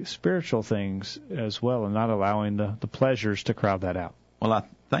godly, spiritual things as well, and not allowing the pleasures to crowd that out. Well, I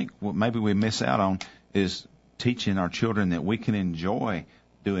think what maybe we miss out on is teaching our children that we can enjoy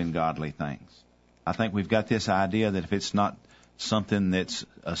doing godly things. I think we've got this idea that if it's not something that's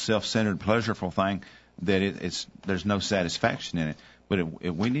a self-centered, pleasureful thing, that there's no satisfaction in it.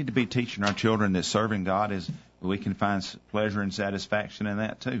 But we need to be teaching our children that serving God is we can find pleasure and satisfaction in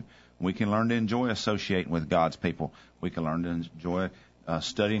that too. We can learn to enjoy associating with God's people. We can learn to enjoy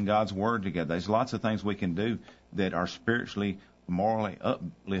studying God's Word together. There's lots of things we can do that are spiritually, morally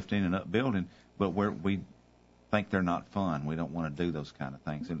uplifting and upbuilding, but we think they're not fun. We don't want to do those kind of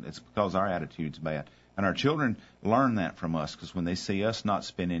things, and it's because our attitude's bad. And our children learn that from us, because when they see us not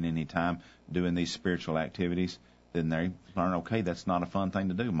spending any time doing these spiritual activities, then they learn, okay, that's not a fun thing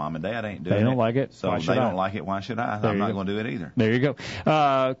to do. Mom and Dad ain't doing it. They don't like it. So they don't like it. Why should I? I'm not going to do it either. There you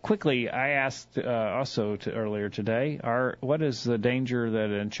go. Quickly, I asked also earlier today, what is the danger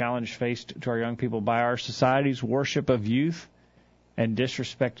and challenge faced to our young people by our society's worship of youth and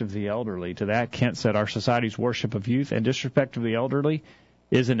disrespect of the elderly? To that, Kent said, our society's worship of youth and disrespect of the elderly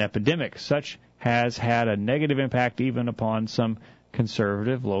is an epidemic. Such has had a negative impact even upon some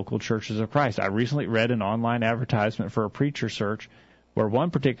conservative local churches of Christ. I recently read an online advertisement for a preacher search where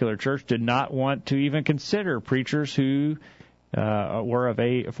one particular church did not want to even consider preachers who were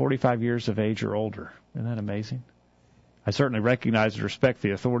of 45 years of age or older. Isn't that amazing? I certainly recognize and respect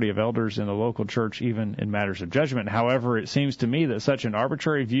the authority of elders in the local church, even in matters of judgment. However, it seems to me that such an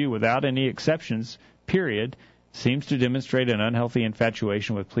arbitrary view without any exceptions, period, seems to demonstrate an unhealthy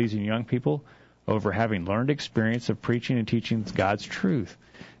infatuation with pleasing young people over having learned experience of preaching and teaching God's truth.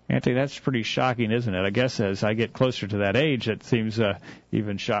 Anthony, that's pretty shocking, isn't it? I guess as I get closer to that age, it seems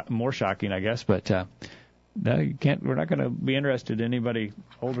even more shocking, I guess. But no, you can't. We're not going to be interested in anybody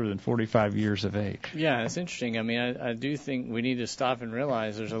older than 45 years of age. Yeah, it's interesting. I mean, I do think we need to stop and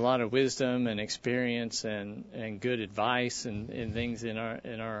realize there's a lot of wisdom and experience and good advice and things in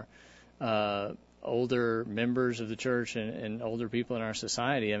our older members of the church and older people in our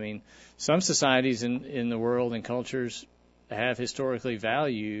society. I mean, some societies in the world and cultures have historically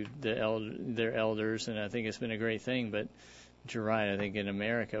valued their elders, and I think it's been a great thing. But you're right. I think in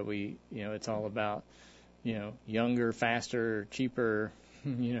America, it's all about, younger, faster, cheaper,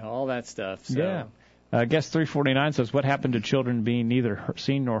 all that stuff. So. Yeah. Guest 349 says, what happened to children being neither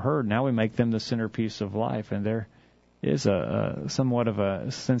seen nor heard? Now we make them the centerpiece of life, and there is somewhat of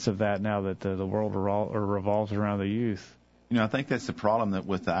a sense of that now that the world revolves around the youth. I think that's the problem that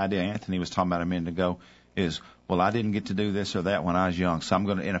with the idea Anthony was talking about a minute ago is, well, I didn't get to do this or that when I was young, so I'm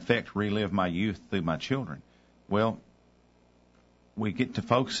going to, in effect, relive my youth through my children. Well, we get to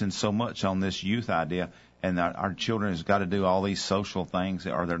focusing so much on this youth idea, and our children has got to do all these social things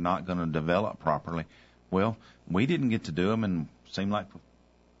or they're not going to develop properly. Well, we didn't get to do them, and it seemed like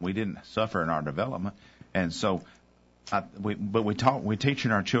we didn't suffer in our development. And so we're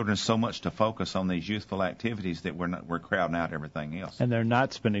teaching our children so much to focus on these youthful activities that we're crowding out everything else. And they're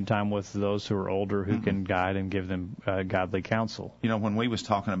not spending time with those who are older who can guide and give them godly counsel. When we was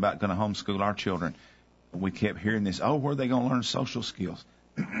talking about going to homeschool our children, we kept hearing this, where are they going to learn social skills?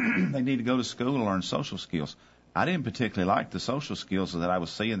 They need to go to school to learn social skills. I didn't particularly like the social skills that I was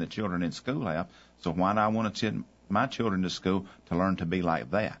seeing the children in school have, so why not want to send my children to school to learn to be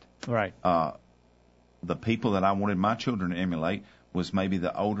like that? Right. The people that I wanted my children to emulate was maybe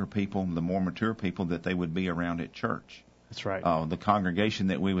the older people, the more mature people that they would be around at church. That's right. The congregation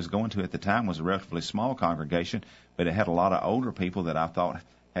that we was going to at the time was a relatively small congregation, but it had a lot of older people that I thought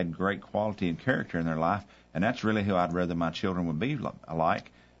had great quality and character in their life, and that's really who I'd rather my children would be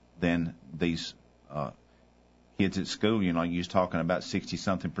like than these kids at school. You was talking about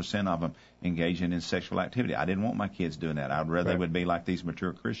 60-something% of them engaging in sexual activity. I didn't want my kids doing that. I'd rather they would be like these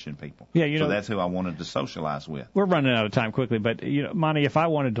mature Christian people. Yeah, so that's who I wanted to socialize with. We're running out of time quickly, but Monty, if I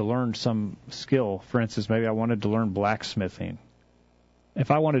wanted to learn some skill, for instance, maybe I wanted to learn blacksmithing.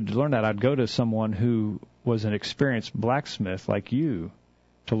 If I wanted to learn that, I'd go to someone who was an experienced blacksmith like you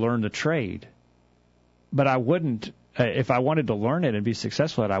to learn the trade. But I wouldn't. If I wanted to learn it and be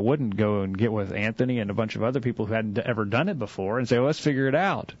successful at it, I wouldn't go and get with Anthony and a bunch of other people who hadn't ever done it before and say, let's figure it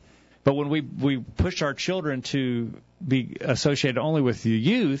out. But when we push our children to be associated only with the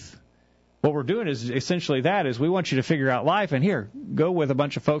youth, what we're doing is essentially we want you to figure out life, and here, go with a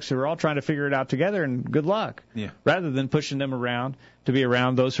bunch of folks who are all trying to figure it out together, and good luck. Yeah. Rather than pushing them around to be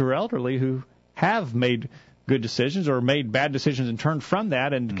around those who are elderly who have made good decisions or made bad decisions and turned from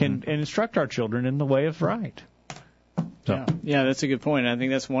that and can instruct our children in the way of right. So. Yeah, that's a good point. I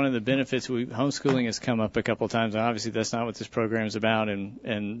think that's one of the benefits. Homeschooling has come up a couple of times. Obviously, that's not what this program is about,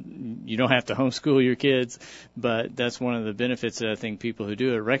 and you don't have to homeschool your kids, but that's one of the benefits that I think people who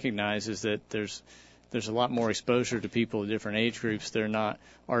do it recognize is that there's a lot more exposure to people of different age groups. They're not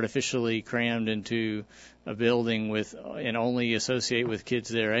artificially crammed into a building and only associate with kids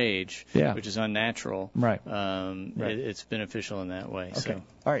their age, which is unnatural. Right. It's beneficial in that way. Okay. So.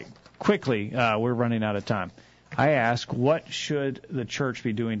 All right. Quickly, we're running out of time. I ask, what should the church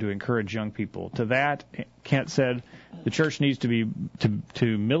be doing to encourage young people? To that, Kent said, the church needs to be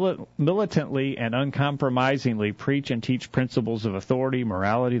to militantly and uncompromisingly preach and teach principles of authority,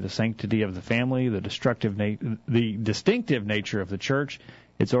 morality, the sanctity of the family, the distinctive nature of the church,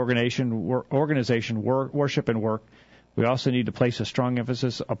 its organization, worship, and work. We also need to place a strong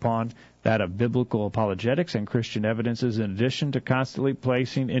emphasis upon that of biblical apologetics and Christian evidences, in addition to constantly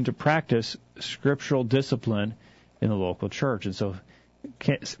placing into practice scriptural discipline in the local church. And so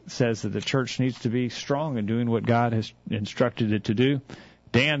Kent says that the church needs to be strong in doing what God has instructed it to do.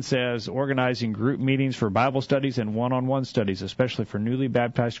 Dan says organizing group meetings for Bible studies and one-on-one studies, especially for newly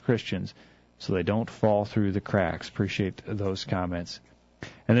baptized Christians, so they don't fall through the cracks. Appreciate those comments.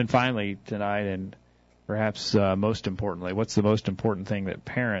 And then finally tonight, and perhaps most importantly, what's the most important thing that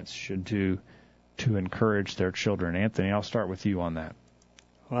parents should do to encourage their children? Anthony, I'll start with you on that.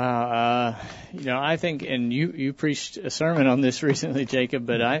 Wow, I think, and you preached a sermon on this recently, Jacob,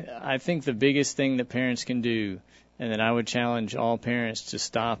 but I think the biggest thing that parents can do, and that I would challenge all parents to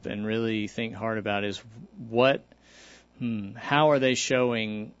stop and really think hard about, is how are they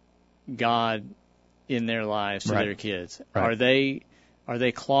showing God in their lives to their kids? Right.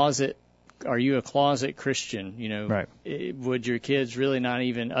 Are you a closet Christian? Right. Would your kids really not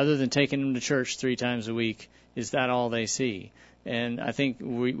even, other than taking them to church 3 times a week, is that all they see? And I think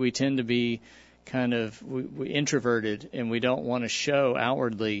we tend to be kind of we introverted, and we don't want to show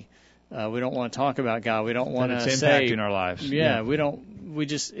outwardly. We don't want to talk about God. We don't want to say it's impacting our lives. Yeah, we don't. We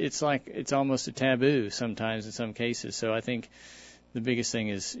just, it's like it's almost a taboo sometimes in some cases. So I think the biggest thing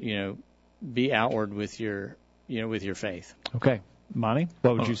is be outward with your faith. Okay. Monty,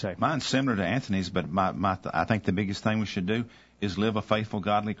 what would you say? Mine's similar to Anthony's, but I think the biggest thing we should do is live a faithful,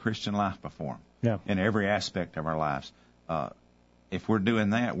 godly Christian life before them in every aspect of our lives. If we're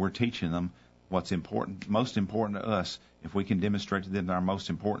doing that, we're teaching them what's important, most important to us. If we can demonstrate to them that our most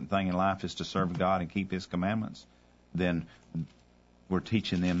important thing in life is to serve God and keep His commandments, then we're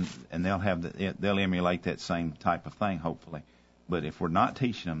teaching them, and they'll emulate that same type of thing, hopefully. But if we're not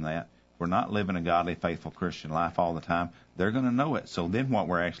teaching them that, we're not living a godly, faithful Christian life all the time, they're going to know it. So then what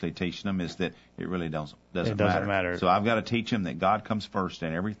we're actually teaching them is that it really doesn't matter. So I've got to teach them that God comes first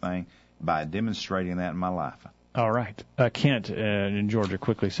in everything by demonstrating that in my life. All right. Kent in Georgia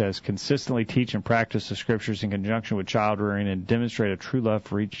quickly says, consistently teach and practice the Scriptures in conjunction with child rearing and demonstrate a true love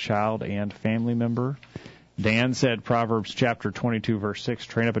for each child and family member. Dan said, Proverbs chapter 22, verse 6,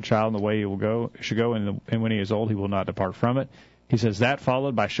 train up a child in the way he should go, and when he is old, he will not depart from it. He says that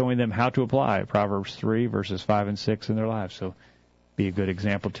followed by showing them how to apply Proverbs 3, verses 5 and 6 in their lives. So be a good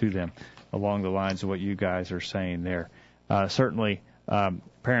example to them along the lines of what you guys are saying there. Certainly,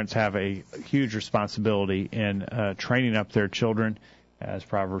 parents have a huge responsibility in training up their children, as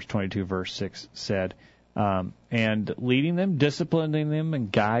Proverbs 22, verse 6 said, and leading them, disciplining them,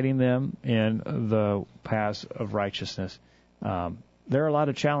 and guiding them in the paths of righteousness. There are a lot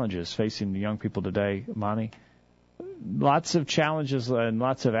of challenges facing the young people today, Monty. Lots of challenges and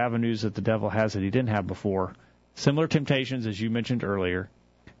lots of avenues that the devil has that he didn't have before. Similar temptations, as you mentioned earlier,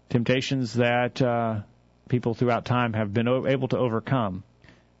 temptations that people throughout time have been able to overcome.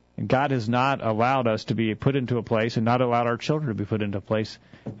 And God has not allowed us to be put into a place, and not allowed our children to be put into a place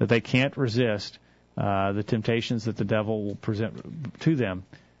that they can't resist the temptations that the devil will present to them,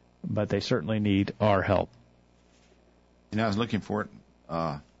 but they certainly need our help. I was looking for it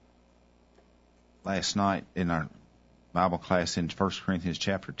last night in our Bible class in 1 Corinthians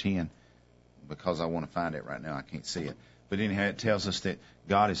chapter 10, because I want to find it right now. I can't see it. But anyhow, it tells us that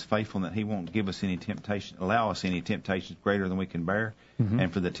God is faithful and that He won't give us any temptation, allow us any temptations greater than we can bear. Mm-hmm.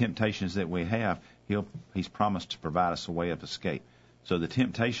 And for the temptations that we have, He's promised to provide us a way of escape. So the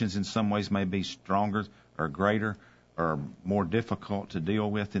temptations in some ways may be stronger or greater or more difficult to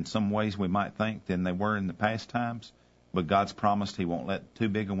deal with in some ways we might think than they were in the past times. But God's promised He won't let too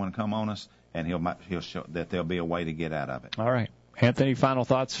big a one come on us, and He'll show that there'll be a way to get out of it. All right. Anthony, final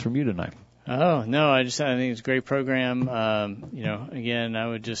thoughts from you tonight? Oh, no, I think it's a great program. Again, I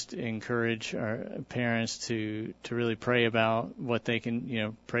would just encourage our parents to really pray about what they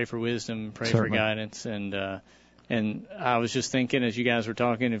can, pray for wisdom, pray Certainly. for guidance. And I was just thinking as you guys were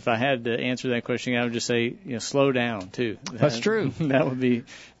talking, if I had to answer that question, I would just say, slow down, too. That's true. That would be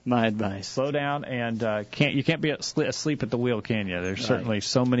my advice. Slow down, and you can't be asleep at the wheel, can you? There's certainly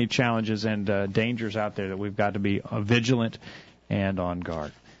so many challenges and dangers out there that we've got to be vigilant and on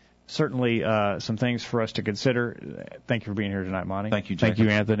guard. Certainly some things for us to consider. Thank you for being here tonight, Monty. Thank you, Jacob. Thank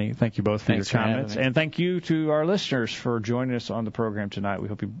you, Anthony. Thank you both for Thanks your comments. for and thank you to our listeners for joining us on the program tonight. We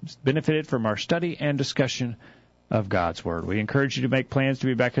hope you benefited from our study and discussion of God's Word. We encourage you to make plans to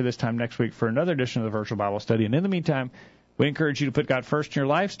be back here this time next week for another edition of the Virtual Bible Study. And in the meantime, we encourage you to put God first in your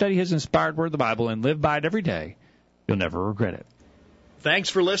life, study His inspired Word, the Bible, and live by it every day. You'll never regret it. Thanks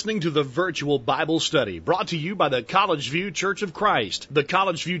for listening to the Virtual Bible Study, brought to you by the College View Church of Christ. The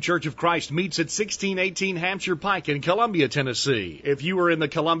College View Church of Christ meets at 1618 Hampshire Pike in Columbia, Tennessee. If you are in the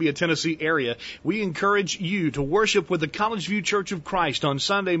Columbia, Tennessee area, we encourage you to worship with the College View Church of Christ on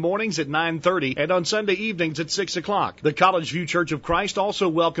Sunday mornings at 9:30 and on Sunday evenings at 6 o'clock. The College View Church of Christ also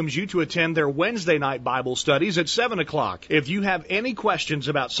welcomes you to attend their Wednesday night Bible studies at 7 o'clock. If you have any questions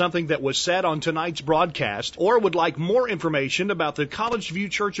about something that was said on tonight's broadcast or would like more information about the College View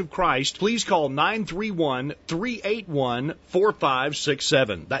Church of Christ, please call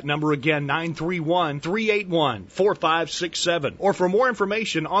 931-381-4567. That number again, 931-381-4567. Or for more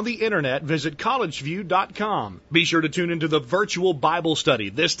information on the internet, visit collegeview.com. Be sure to tune into the Virtual Bible Study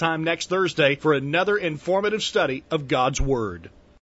this time next Thursday for another informative study of God's Word.